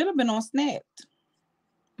 she should have been on Snapped.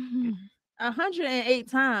 108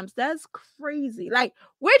 times. That's crazy. Like,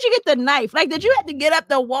 where'd you get the knife? Like, did you have to get up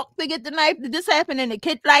the walk to get the knife? Did this happen in the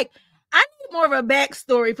kitchen? Like, I need more of a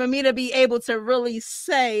backstory for me to be able to really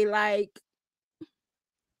say, like,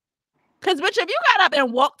 because bitch, if you got up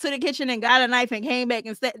and walked to the kitchen and got a knife and came back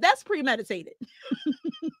and said, that's premeditated.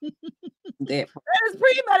 That is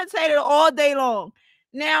premeditated all day long.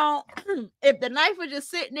 Now, if the knife was just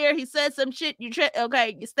sitting there, he said some shit, you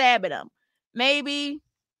stabbing him. Maybe.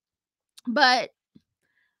 But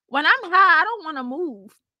when I'm high, I don't want to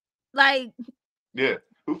move. Like, yeah,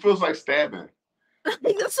 who feels like stabbing?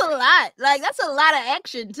 That's a lot. Like, that's a lot of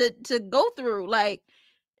action to go through. Like,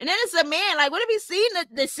 and then it's a man. Like, what if he's seen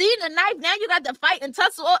the knife? Now you got to fight and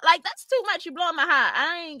tussle. Like, that's too much. You blowing my high.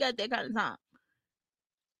 I ain't got that kind of time.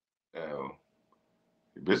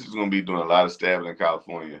 Bitch is gonna be doing a lot of stabbing in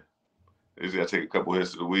California. They just gotta take a couple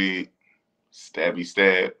hits of the weed, stabby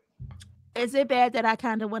stab. Is it bad that I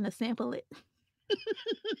kind of want to sample it?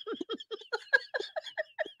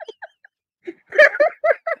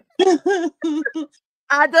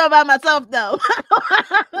 I do it by myself though.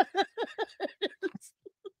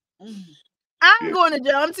 I'm going to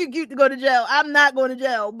jail. I'm too cute to go to jail. I'm not going to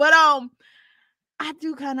jail. But I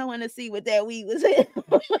do kind of want to see what that weed was in.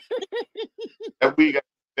 That weed got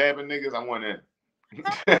stabbing niggas, I want in.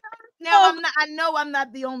 No, I'm not. I know I'm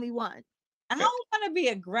not the only one. I don't want to be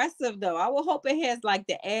aggressive though. I would hope it has like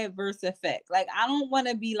the adverse effect. Like I don't want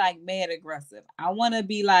to be like mad aggressive. I want to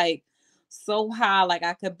be like so high, like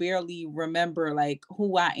I could barely remember like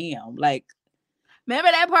who I am. Like,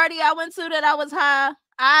 remember that party I went to that I was high?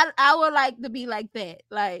 I would like to be like that,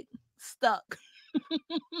 like stuck.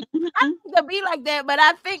 I like to be like that, but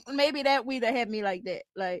I think maybe that we'd have had me like that.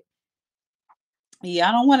 Like, yeah,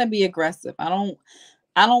 I don't want to be aggressive. I don't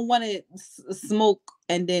want to smoke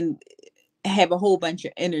and then have a whole bunch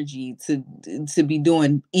of energy to be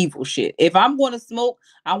doing evil shit. If I'm going to smoke,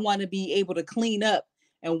 I want to be able to clean up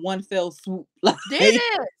in one fell swoop. Like,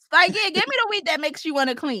 like, yeah, give me the weed that makes you want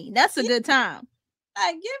to clean. That's a good time.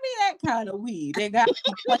 Like, give me that kind of weed. They got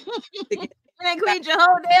and clean your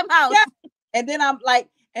whole damn house. Yeah. And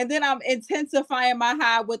then I'm intensifying my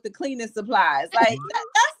high with the cleaning supplies. Like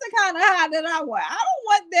that's the kind of high that I want. I don't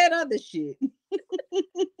want that other shit.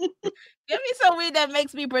 Give me some weed that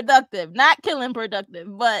makes me productive, not killing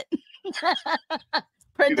productive, but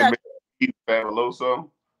productive.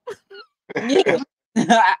 Fabuloso. Yeah.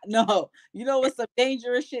 No, you know what's some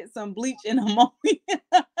dangerous shit? Some bleach and ammonia.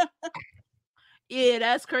 Yeah,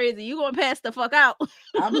 that's crazy. You gonna pass the fuck out.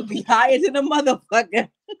 I'm gonna be higher than a motherfucker.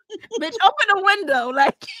 Bitch, open the window.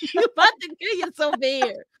 Like you about to kill yourself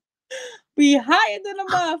here. Be higher than a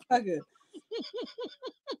motherfucker.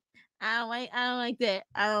 I don't like that.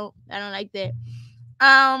 I don't like that.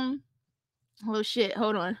 Oh shit,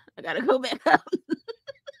 hold on. I gotta go back up.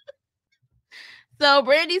 So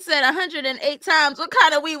Brandy said 108 times. What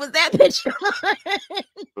kind of weed was that picture?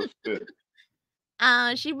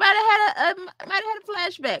 She might have had a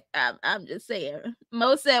flashback. I'm just saying.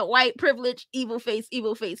 Mo said white privilege, evil face,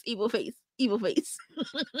 evil face, evil face, evil face.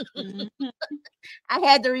 Mm-hmm. I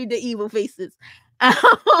had to read the evil faces.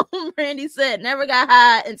 Brandy said never got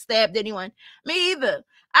high and stabbed anyone. Me either.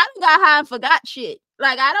 I got high and forgot shit.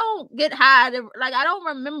 Like I don't get high. Like I don't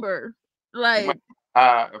remember. Like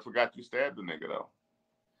I forgot you stabbed the nigga though.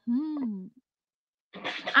 I don't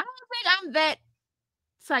think I'm that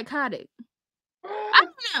psychotic. I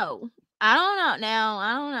don't know. Now.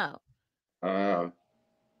 I don't know.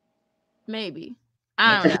 Maybe.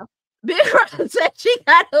 I don't know. Big Ron said she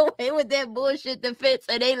got away with that bullshit defense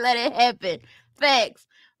and they let it happen. Facts.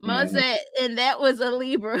 Mo said, and that was a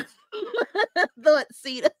Libra. Thought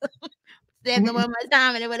Cedar. Said the one more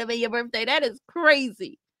time and it would have been your birthday. That is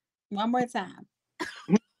crazy. One more time.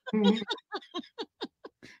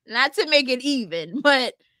 Not to make it even,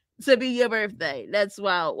 but to be your birthday. That's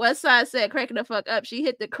wild. Westside said, cracking the fuck up. She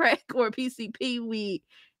hit the crack or PCP weed.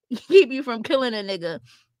 Keep you from killing a nigga.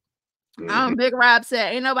 Big Rob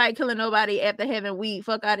said, ain't nobody killing nobody after having weed.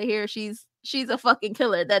 Fuck out of here. She's a fucking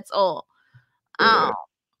killer. That's all.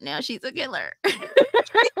 Now she's a killer.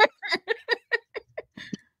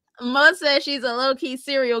 Mo said she's a low-key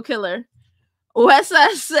serial killer.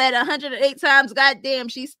 Westside said 108 times, goddamn,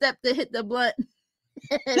 she stepped to hit the blunt.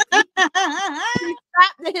 She stopped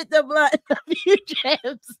to hit the blunt a few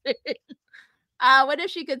jams. What if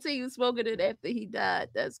she continued smoking it after he died?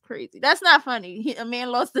 That's crazy. That's not funny. A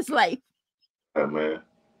man lost his life. Oh, man.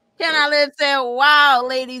 Can I live? Said, wow,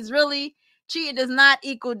 ladies, really? Cheating does not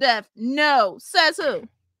equal death. No. Says who?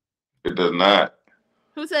 It does not.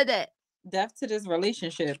 Who said that? Death to this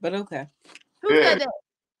relationship, but okay. Who said that?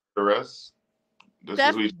 The rest.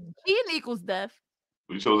 Death, cheating equals death.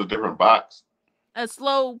 We chose a different box. A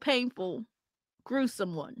slow, painful,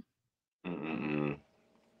 gruesome one.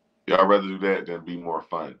 Y'all rather do that than be more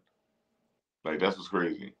fun. Like, that's what's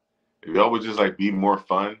crazy. If y'all would just, like, be more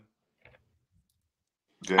fun.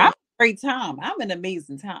 Then... I'm a great time. I'm an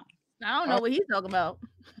amazing time. I don't know what he's talking about.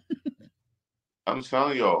 I'm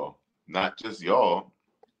telling y'all, not just y'all.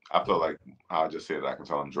 I feel like I just said I can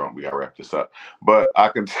tell I'm drunk. We gotta wrap this up. But I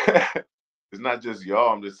can tell it's not just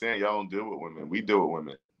y'all. I'm just saying y'all don't deal with women. We deal with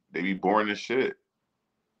women. They be boring as shit.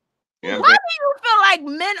 You know why do you feel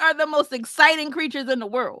like men are the most exciting creatures in the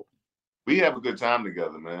world? We have a good time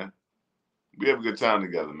together, man. We have a good time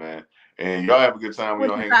together, man. And y'all have a good time when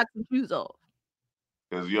y'all hang. Shoes off.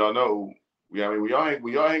 Because y'all know, when y'all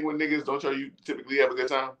hang with niggas, don't you typically have a good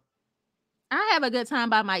time? I have a good time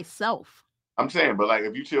by myself. I'm saying, but like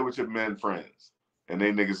if you chill with your men friends and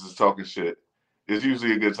they niggas is talking shit, it's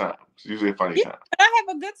usually a good time. It's usually a funny time. I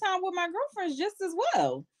have a good time with my girlfriends just as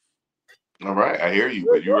well. All right, I hear you.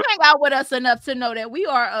 But you hang out with us enough to know that we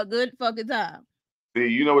are a good fucking time. See,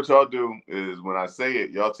 you know what y'all do is when I say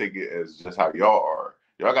it, y'all take it as just how y'all are.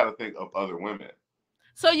 Y'all got to think of other women.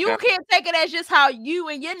 So you can't take it as just how you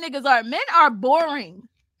and your niggas are. Men are boring.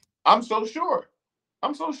 I'm so sure.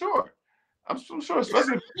 Especially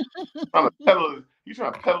you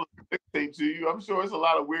trying to peddle a mixtape to you. I'm sure it's a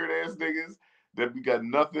lot of weird ass niggas that we got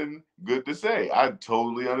nothing good to say. I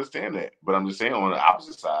totally understand that. But I'm just saying on the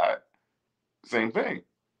opposite side, same thing.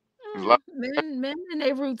 Men and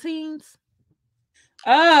their routines.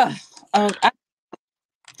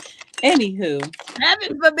 Anywho.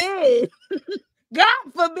 Heaven forbid.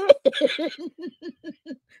 God forbid.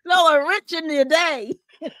 Lord, rich in your day.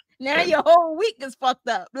 Now your whole week is fucked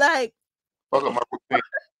up. Like, fuck up my routine.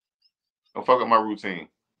 Don't fuck up my routine.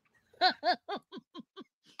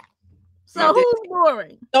 So who's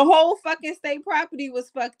boring? The whole fucking state property was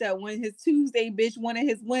fucked up when his Tuesday bitch wanted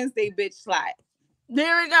his Wednesday bitch slide.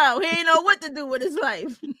 There we go. He ain't know what to do with his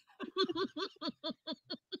life.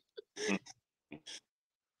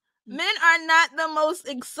 Men are not the most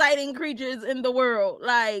exciting creatures in the world.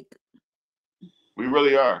 Like, we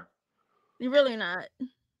really are. You're really not.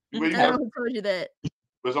 I don't know who told you that.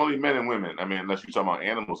 There's only men and women. I mean, unless you're talking about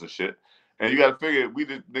animals and shit. And you got to figure, we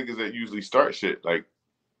the niggas that usually start shit. Like,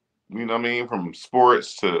 you know what I mean? From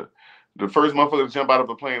sports to the first motherfucker to jump out of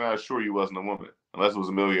a plane, I assure you wasn't a woman. Unless it was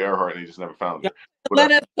Amelia Earhart and he just never found it.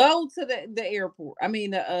 Let us go to the airport. I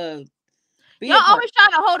mean, y'all always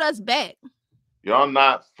trying to hold us back. Y'all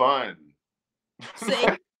not fun. See?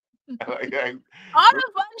 All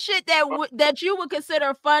the fun shit that you would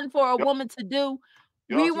consider fun for a woman to do,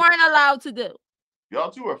 we weren't allowed to do. Y'all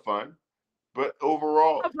two are fun, but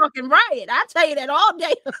overall, a fucking riot. I tell you that all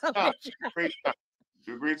day. Great time.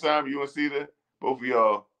 Great time. You and Cedar, both of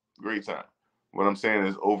y'all, great time. What I'm saying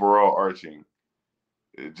is overall arching.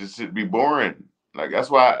 It just should be boring. Like, that's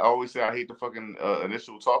why I always say I hate the fucking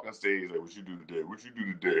initial talking stage. Like, what you do today? What you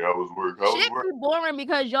do today? How was work? How was work? Shit be boring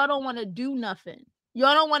because y'all don't want to do nothing.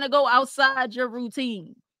 Y'all don't want to go outside your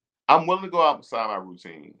routine. I'm willing to go outside my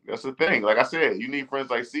routine. That's the thing. Like I said, you need friends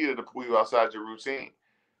like Cedar to pull you outside your routine.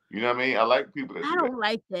 You know what I mean? I like people that I don't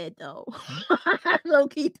like that though. I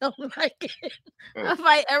low-key don't like it. I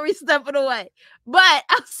fight every step of the way. But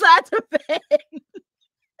outside the bed,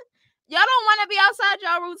 y'all don't want to be outside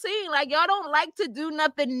y'all routine. Like, y'all don't like to do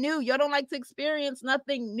nothing new. Y'all don't like to experience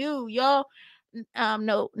nothing new. Y'all,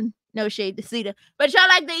 no shade to Cedar, but y'all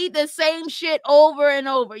like to eat the same shit over and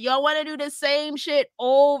over. Y'all want to do the same shit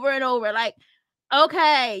over and over. Like,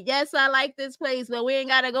 okay, yes, I like this place, but we ain't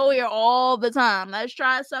got to go here all the time. Let's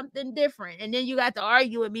try something different. And then you got to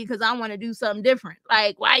argue with me because I want to do something different.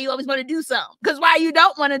 Like, why you always want to do something? Because why you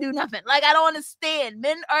don't want to do nothing? Like, I don't understand.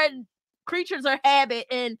 Men are creatures of habit,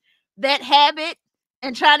 and that habit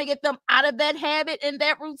and trying to get them out of that habit and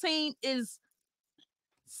that routine is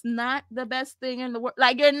not the best thing in the world.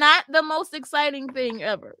 Like, you're not the most exciting thing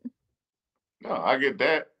ever. No, I get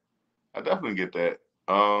that. I definitely get that.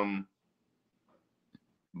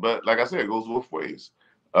 But like I said, it goes both ways.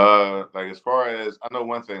 Like, as far as I know,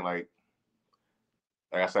 one thing, like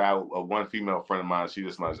I said, one female friend of mine,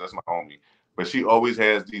 that's my homie, but she always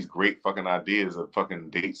has these great fucking ideas of fucking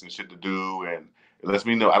dates and shit to do, and it lets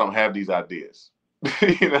me know I don't have these ideas.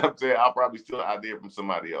 You know what I'm saying? I'll probably steal an idea from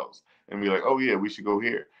somebody else and be like, oh yeah, we should go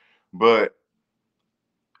here. But,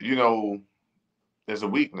 you know, there's a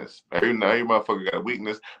weakness. Every motherfucker got a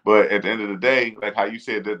weakness. But at the end of the day, like how you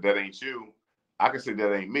said that ain't you, I can say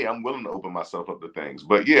that ain't me. I'm willing to open myself up to things.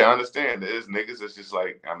 But yeah, I understand there's niggas that's just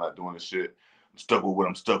like, I'm not doing this shit. I'm stuck with what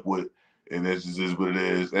I'm stuck with. And this just is what it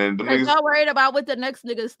is. And the niggas, y'all worried about what the next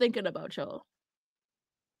nigga's thinking about y'all.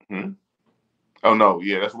 Oh no,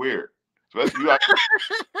 yeah, that's weird. Especially you.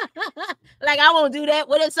 Like, I won't do that.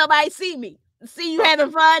 What if somebody see me? See you having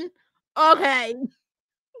fun? Okay.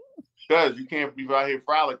 Because you can't be out here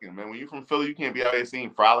frolicking, man. When you're from Philly, you can't be out here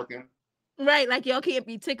seeing frolicking. Right, like y'all can't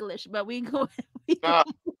be ticklish, but we go. Nah,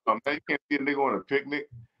 man, you can't see a nigga on a picnic.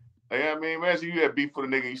 Like, I mean, imagine you had beef with a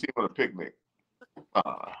nigga you see him on a picnic.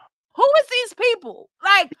 Who is these people?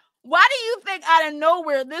 Like, why do you think out of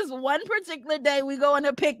nowhere this one particular day we go on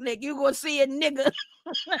a picnic, you gonna see a nigga?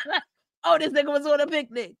 Oh, this nigga was on a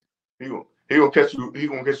picnic. He gonna catch you. He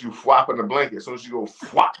gonna catch you flopping the blanket as soon as you go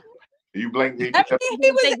flop. You blink. He was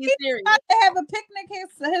to have a picnic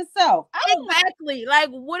himself. Exactly. Like,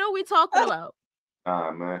 what are we talking about?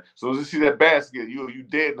 Man. As soon as you see that basket, you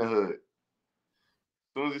dead in the hood. As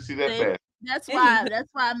soon as you see that basket. That's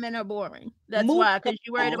why men are boring. That's why, because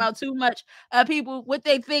you're worried about too much people, what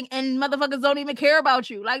they think, and motherfuckers don't even care about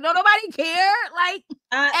you. Like, no, nobody care. Like,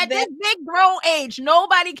 at this big grown age,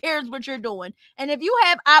 nobody cares what you're doing. And if you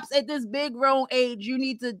have ops at this big grown age, you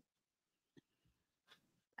need to,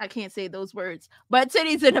 I can't say those words, but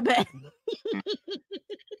titties in the back.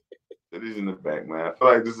 Titties in the back, man. I feel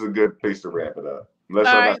like this is a good place to wrap it up. All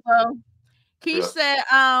right, well, Keish said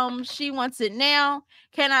she wants it now.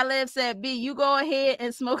 Can I Live said, B, you go ahead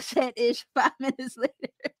and smoke that ish 5 minutes later.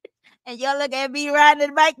 And y'all look at me riding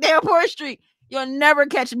the bike down 4th Street. You'll never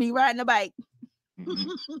catch me riding a bike.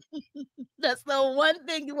 That's the one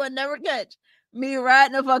thing you will never catch. Me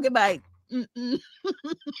riding a fucking bike. Draw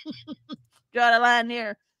the line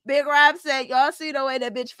there. Big Rob said, y'all see the way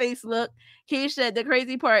that bitch face look? Keith said the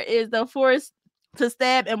crazy part is the force to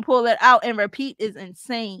stab and pull it out and repeat is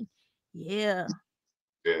insane. Yeah.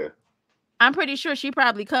 Yeah. I'm pretty sure she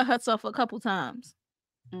probably cut herself a couple times.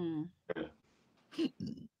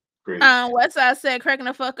 Great. Westside said, cracking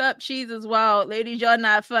the fuck up. Cheese is wild. Ladies, y'all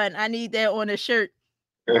not fun. I need that on a shirt.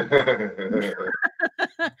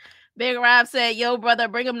 Big Rob said, yo, brother,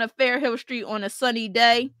 bring him to Fairhill Street on a sunny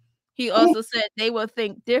day. He also said they will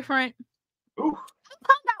think different. I've hung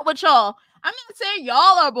out with y'all. I'm not saying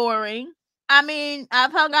y'all are boring. I mean,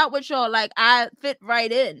 I've hung out with y'all. Like, I fit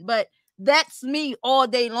right in. But that's me all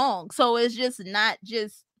day long. So it's just not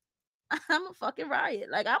just, I'm a fucking riot.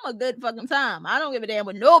 Like, I'm a good fucking time. I don't give a damn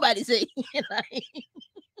what nobody say. Like,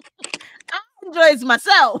 I enjoys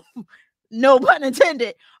myself. No pun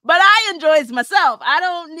intended. But I enjoys myself. I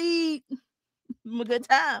don't need a good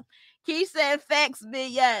time. He said facts,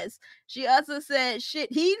 big yes. She also said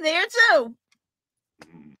shit, he there too.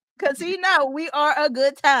 Cause he know we are a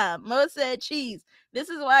good time. Mo said cheese. This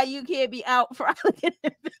is why you can't be out frolicking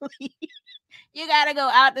in Philly. You gotta go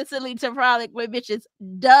out the city to frolic with bitches.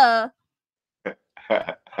 Duh. We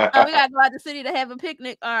gotta go out the city to have a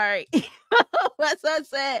picnic. All right. What's up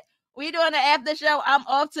said? We doing the after show. I'm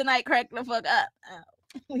off tonight. Crack the fuck up.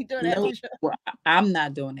 We doing the after show. Well, I'm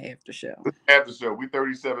not doing the after show. After show. We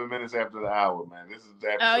 37 minutes after the hour, man. This is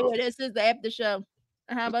the after show. Oh yeah, this is the after show.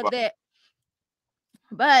 How about that?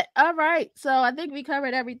 But all right, so I think we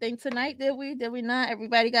covered everything tonight. Did we? Did we not?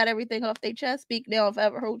 Everybody got everything off their chest. Speak now, if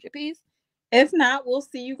ever, hold your peace. If not, we'll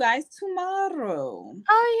see you guys tomorrow.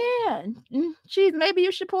 Oh yeah, geez, maybe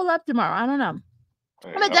you should pull up tomorrow. I don't know.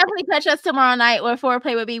 I'm gonna definitely catch us tomorrow night or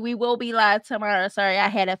Foreplay with me. We will be live tomorrow. Sorry, I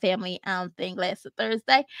had a family thing last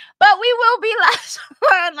Thursday, but we will be live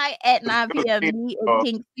tomorrow night at 9 p.m. Me and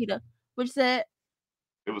King Peter. Which said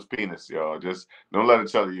it was penis, y'all. Just don't let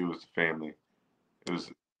it tell you it was family. It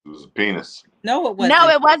was a penis. No, it wasn't. No,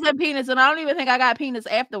 it wasn't penis, and I don't even think I got penis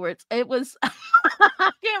afterwards. It was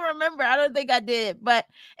I can't remember. I don't think I did, but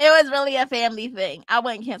it was really a family thing. I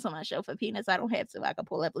wouldn't cancel my show for penis. I don't have to. I can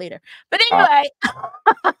pull up later. But anyway,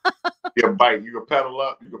 you can bite. You can pedal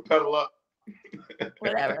up. You can pedal up.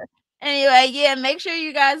 Whatever. Anyway, yeah, make sure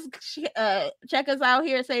you guys check us out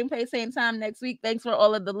here, same place, same time next week. Thanks for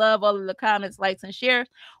all of the love, all of the comments, likes, and shares.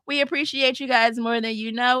 We appreciate you guys more than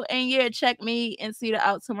you know. And yeah, check me and Cedar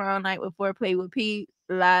out tomorrow night with Foreplay with P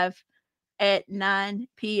live at 9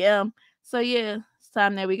 p.m. So yeah, it's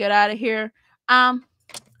time that we get out of here. Love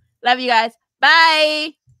you guys.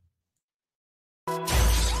 Bye.